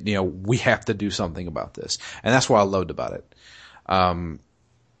know, we have to do something about this. And that's what I loved about it. And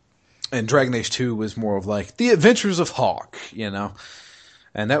Dragon Age 2 was more of like the adventures of Hawke, you know.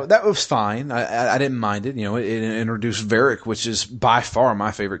 And that was fine. I didn't mind it. You know, it introduced Varric, which is by far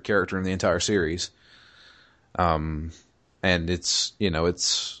my favorite character in the entire series. And it's, you know,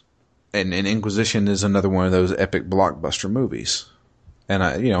 and Inquisition is another one of those epic blockbuster movies. And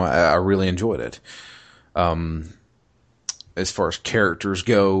I really enjoyed it. As far as characters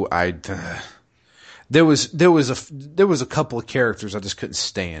go, there was a couple of characters I just couldn't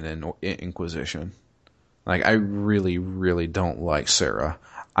stand in Inquisition. Like, I really, really don't like Sarah.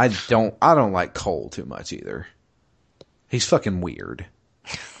 I don't like Cole too much either. He's fucking weird.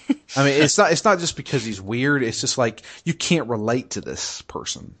 I mean, it's not just because he's weird. It's just like you can't relate to this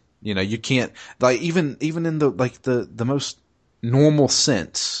person. You know, you can't, like, even in the most normal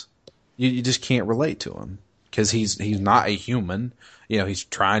sense, you just can't relate to him. Because he's not a human, you know. He's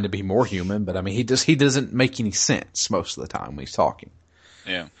trying to be more human, but I mean, he doesn't make any sense most of the time when he's talking.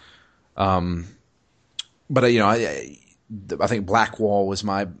 Yeah. But you know, I think Blackwall was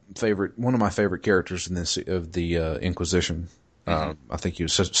one of my favorite characters in the Inquisition. I think he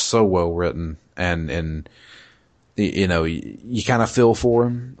was so well written, and you know, you kind of feel for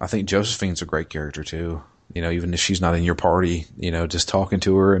him. I think Josephine's a great character too. even if she's not in your party, just talking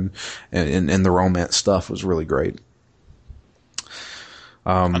to her and the romance stuff was really great.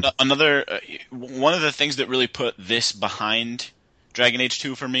 Another one of the things that really put this behind Dragon Age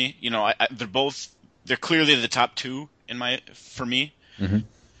 2 for me, they're clearly the top two for me. Mm-hmm.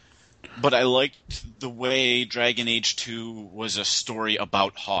 But I liked the way Dragon Age 2 was a story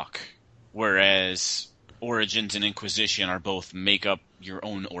about Hawke, whereas Origins and Inquisition are both make up your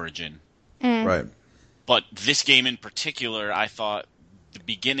own origin. Right. But this game in particular, I thought the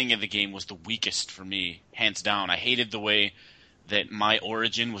beginning of the game was the weakest for me, hands down. I hated the way that my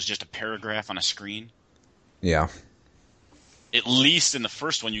origin was just a paragraph on a screen. Yeah. At least in the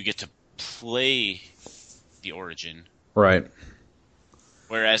first one, you get to play the origin. Right.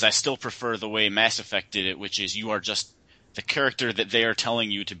 Whereas I still prefer the way Mass Effect did it, which is you are just the character that they are telling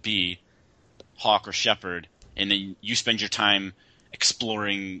you to be, Hawke or Shepard, and then you spend your time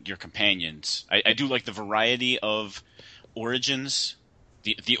exploring your companions. I do like the variety of origins,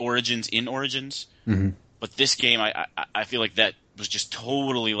 the origins in Origins, mm-hmm. but this game, I feel like that was just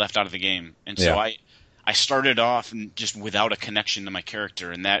totally left out of the game. And so I started off just without a connection to my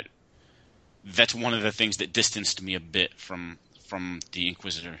character, and that's one of the things that distanced me a bit from the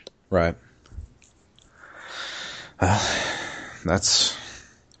Inquisitor. Right. That's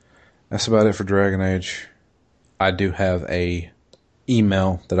about it for Dragon Age. I do have a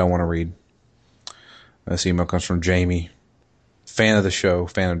email that I want to read. This email comes from Jamie, fan of the show,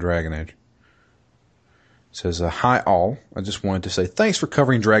 fan of Dragon Age. It says, hi all. I just wanted to say thanks for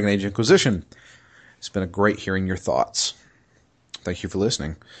covering Dragon Age Inquisition. It's been a great hearing your thoughts. Thank you for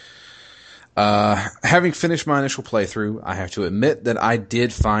listening. Having finished my initial playthrough, I have to admit that I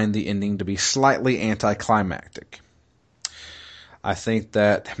did find the ending to be slightly anticlimactic. I think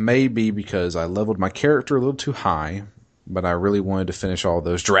that may be because I leveled my character a little too high, but I really wanted to finish all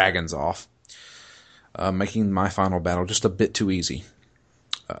those dragons off, making my final battle just a bit too easy.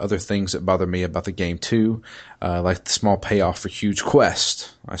 Other things that bother me about the game too, like the small payoff for huge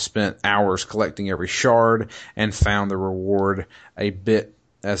quests. I spent hours collecting every shard and found the reward I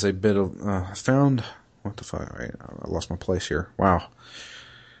found what the fuck? Wait, I lost my place here. Wow.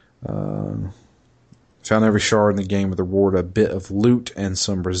 Found every shard in the game with the reward. A bit of loot and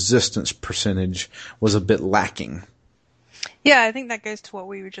some resistance percentage was a bit lacking. Yeah, I think that goes to what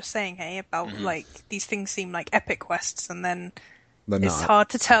we were just saying, hey, about like these things seem like epic quests, and then it's hard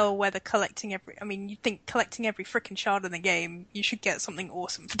to tell whether collecting you'd think collecting every frickin' shard in the game, you should get something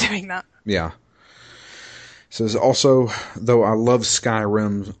awesome for doing that. Yeah. Says also, though I love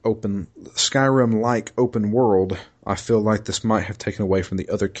Skyrim-like open world, I feel like this might have taken away from the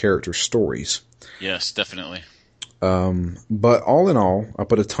other characters' stories. Yes, definitely. But all in all, I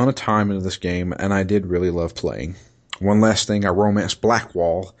put a ton of time into this game, and I did really love playing. One last thing, I romanced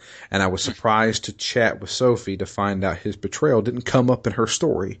Blackwall, and I was surprised to chat with Sophie to find out his betrayal didn't come up in her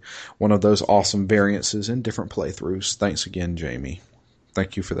story. One of those awesome variances in different playthroughs. Thanks again, Jamie.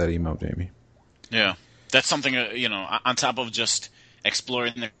 Thank you for that email, Jamie. Yeah. That's something, on top of just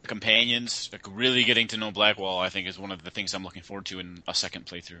exploring the companions, like really getting to know Blackwall, I think is one of the things I'm looking forward to in a second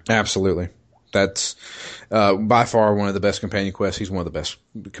playthrough. Absolutely. That's by far one of the best companion quests. He's one of the best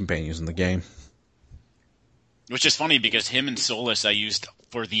companions in the game. Which is funny because him and Solus I used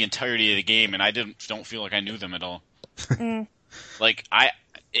for the entirety of the game, and I don't feel like I knew them at all. Like,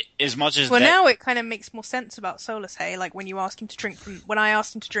 as much as now it kind of makes more sense about Solus, hey? Like when I asked him to drink from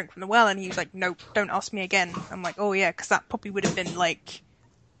the well, and he was like, "Nope, don't ask me again." I'm like, "Oh yeah," because that probably would have been like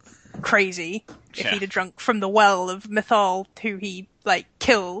crazy if he'd have drunk from the well of Mythal, who he like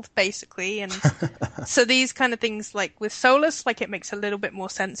killed basically. And so these kind of things, like with Solus, like it makes a little bit more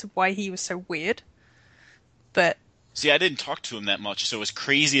sense of why he was so weird. But see, I didn't talk to him that much, so as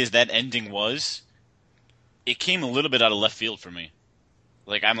crazy as that ending was, it came a little bit out of left field for me.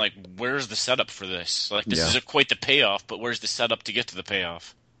 Like, I'm like, where's the setup for this? Like, this is quite the payoff, but where's the setup to get to the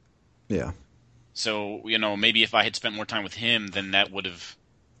payoff? Yeah. So, maybe if I had spent more time with him, then that would have,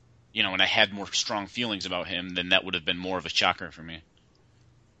 and I had more strong feelings about him, then that would have been more of a shocker for me.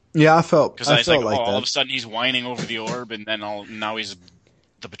 Yeah, I felt because I was like, all of a sudden he's whining over the orb, and then now he's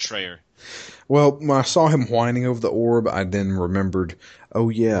the betrayer. Well, when I saw him whining over the orb, I then remembered, oh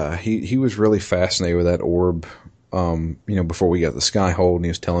yeah, he was really fascinated with that orb. Before we got the Skyhold, and he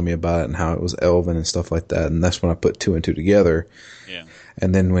was telling me about it and how it was elven and stuff like that. And that's when I put two and two together. Yeah.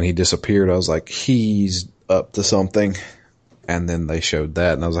 And then when he disappeared, I was like, he's up to something. And then they showed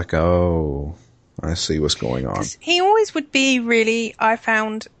that, and I was like, oh, I see what's going on. He always would be really, I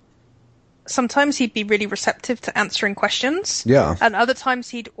found, sometimes he'd be really receptive to answering questions. Yeah. And other times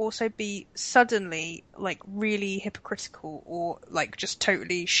he'd also be suddenly, like, really hypocritical or, like, just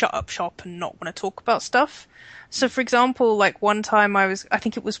totally shut up shop and not want to talk about stuff. So, for example, like, one time I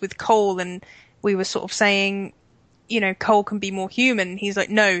think it was with Cole, and we were sort of saying, you know, Cole can be more human. He's like,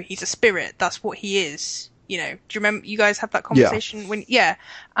 no, he's a spirit. That's what he is. You know, do you remember you guys had that conversation? Yeah.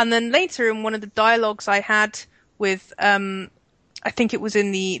 And then later in one of the dialogues I had with, I think it was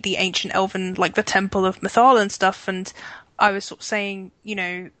in the ancient elven, like the Temple of Mythal and stuff, and I was sort of saying, you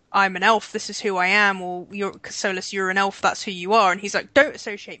know, I'm an elf, this is who I am, or Solus, you're an elf, that's who you are. And he's like, don't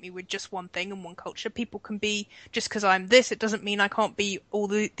associate me with just one thing and one culture. People can be, just because I'm this, it doesn't mean I can't be all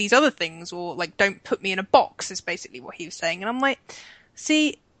these other things, or like, don't put me in a box, is basically what he was saying. And I'm like,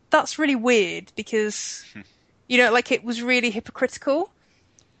 see, that's really weird, because, you know, like, it was really hypocritical.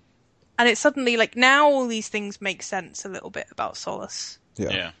 And it's suddenly, like, now all these things make sense a little bit about Solus.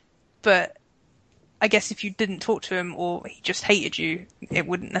 Yeah. But I guess if you didn't talk to him or he just hated you, it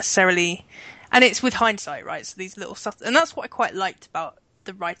wouldn't necessarily... And it's with hindsight, right? So these little stuff... And that's what I quite liked about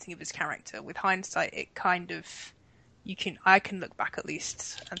the writing of his character. With hindsight, it kind of... I can look back at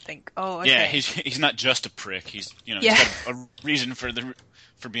least and think, oh, okay. Yeah, he's not just a prick. He's, you know, he's got a reason for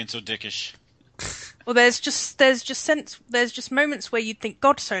being so dickish. Well, there's just moments where you'd think,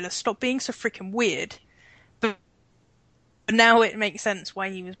 God, Solus, stop being so freaking weird. But now it makes sense why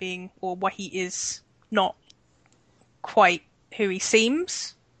he was being, or why he is not quite who he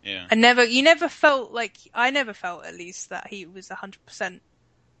seems. Yeah. I never felt at least that he was 100%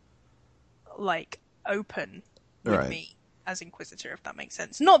 like open with me as Inquisitor, if that makes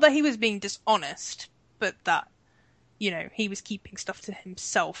sense. Not that he was being dishonest, but that, you know, he was keeping stuff to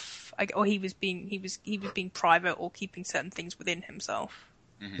himself, or he was being private, or keeping certain things within himself.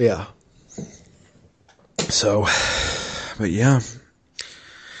 Mm-hmm. Yeah. So, but yeah,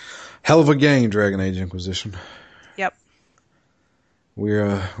 hell of a game, Dragon Age Inquisition. Yep.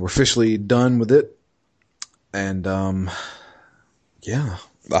 We're officially done with it, and yeah,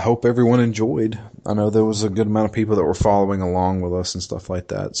 I hope everyone enjoyed. I know there was a good amount of people that were following along with us and stuff like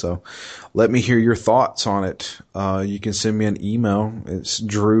that. So let me hear your thoughts on it. You can send me an email. It's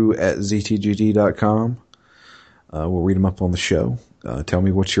drew@ztgd.com. We'll read them up on the show. Tell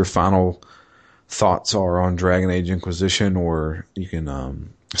me what your final thoughts are on Dragon Age Inquisition, or you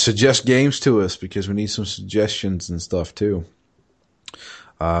can suggest games to us, because we need some suggestions and stuff too.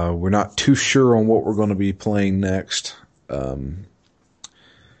 We're not too sure on what we're going to be playing next.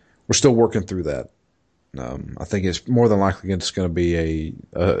 We're still working through that. I think it's more than likely it's going to be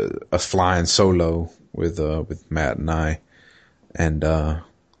a flying solo with Matt and I, and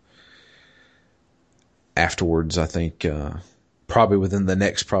afterwards, I think probably within the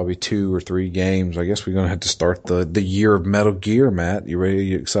next 2 or 3 games, I guess we're going to have to start the year of Metal Gear. Matt, you ready?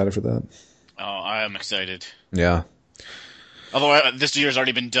 You excited for that? Oh, I am excited. Yeah. Although this year's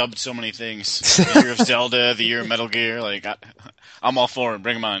already been dubbed so many things. The year of Zelda, the year of Metal Gear. Like, I'm all for it.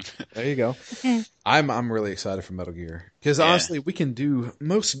 Bring them on. There you go. I'm really excited for Metal Gear. Because honestly, we can do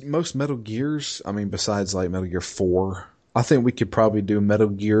most Metal Gears. I mean, besides like Metal Gear 4, I think we could probably do Metal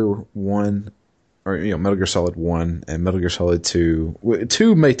Gear 1, or, you know, Metal Gear Solid 1 and Metal Gear Solid 2.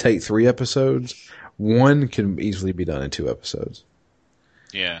 2 may take 3 episodes. 1 can easily be done in 2 episodes.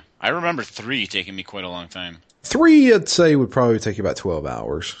 Yeah. I remember 3 taking me quite a long time. 3, I'd say, would probably take you about 12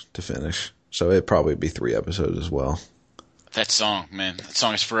 hours to finish. So it'd probably be 3 episodes as well. That song, man. That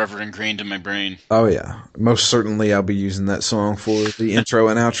song is forever ingrained in my brain. Oh, yeah. Most certainly I'll be using that song for the intro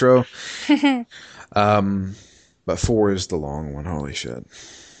and outro. But 4 is the long one. Holy shit.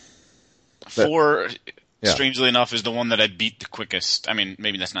 4, strangely enough, is the one that I beat the quickest. I mean,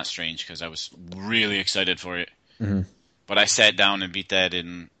 maybe that's not strange, because I was really excited for it. Mm-hmm. But I sat down and beat that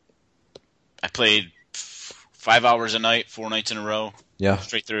I played 5 hours a night, 4 nights in a row. Yeah.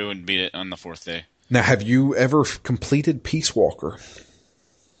 Straight through and beat it on the 4th day. Now, have you ever completed Peace Walker?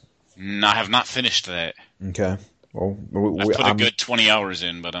 No, I have not finished that. Okay. Well, I've put a good 20 hours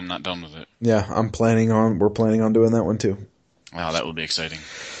in, but I'm not done with it. Yeah, we're planning on doing that one too. Wow, that will be exciting.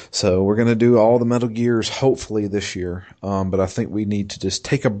 So we're going to do all the Metal Gears hopefully this year. But I think we need to just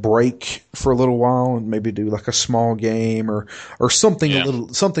take a break for a little while and maybe do like a small game or something a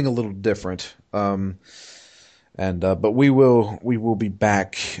little different. But we will be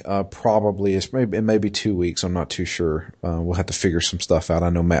back, probably it may be 2 weeks. I'm not too sure. We'll have to figure some stuff out. I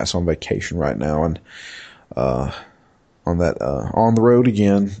know Matt's on vacation right now and, on the road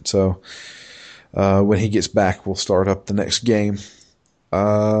again. So, when he gets back, we'll start up the next game.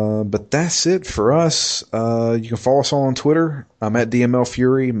 But that's it for us. You can follow us all on Twitter. I'm at DML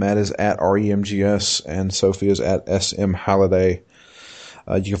Fury. Matt is at REMGS and Sophie is at SM Halliday.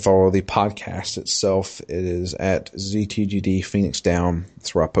 You can follow the podcast itself. It is at ZTGD Phoenix Down.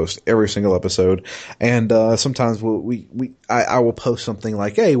 That's where I post every single episode. And sometimes I will post something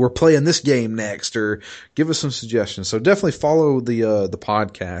like, "Hey, we're playing this game next," or give us some suggestions. So definitely follow the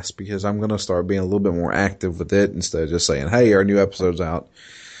podcast, because I'm going to start being a little bit more active with it instead of just saying, "Hey, our new episode's out."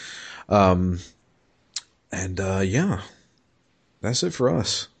 Yeah, that's it for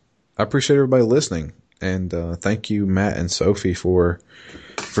us. I appreciate everybody listening. And thank you, Matt and Sophie, for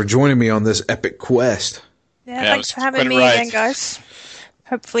joining me on this epic quest. Yeah, thanks for having me again, guys.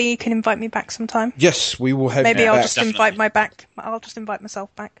 Hopefully you can invite me back sometime. Yes, we will have Maybe you I'll back. just invite my back. I'll just invite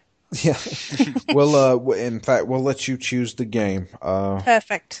myself back. Yeah. Well, in fact, we'll let you choose the game.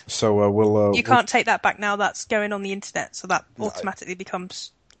 Perfect. So we'll. You can't take that back now. That's going on the internet, so that automatically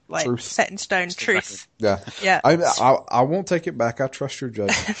becomes like truth. Set in stone truth. Yeah. Yeah. I won't take it back. I trust your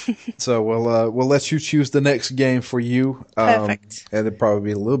judgment. So we'll let you choose the next game for you. Perfect. And it'll probably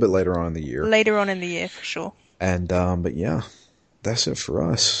be a little bit later on in the year. Later on in the year, for sure. And but yeah, that's it for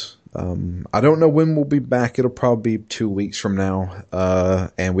us. I don't know when we'll be back. It'll probably be 2 weeks from now.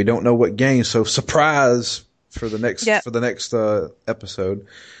 And we don't know what game, so surprise for the next episode.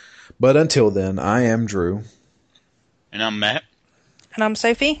 But until then, I am Drew. And I'm Matt. And I'm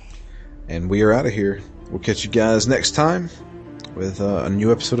Sophie. And we are out of here. We'll catch you guys next time with a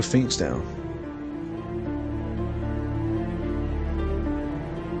new episode of Phoenix Down.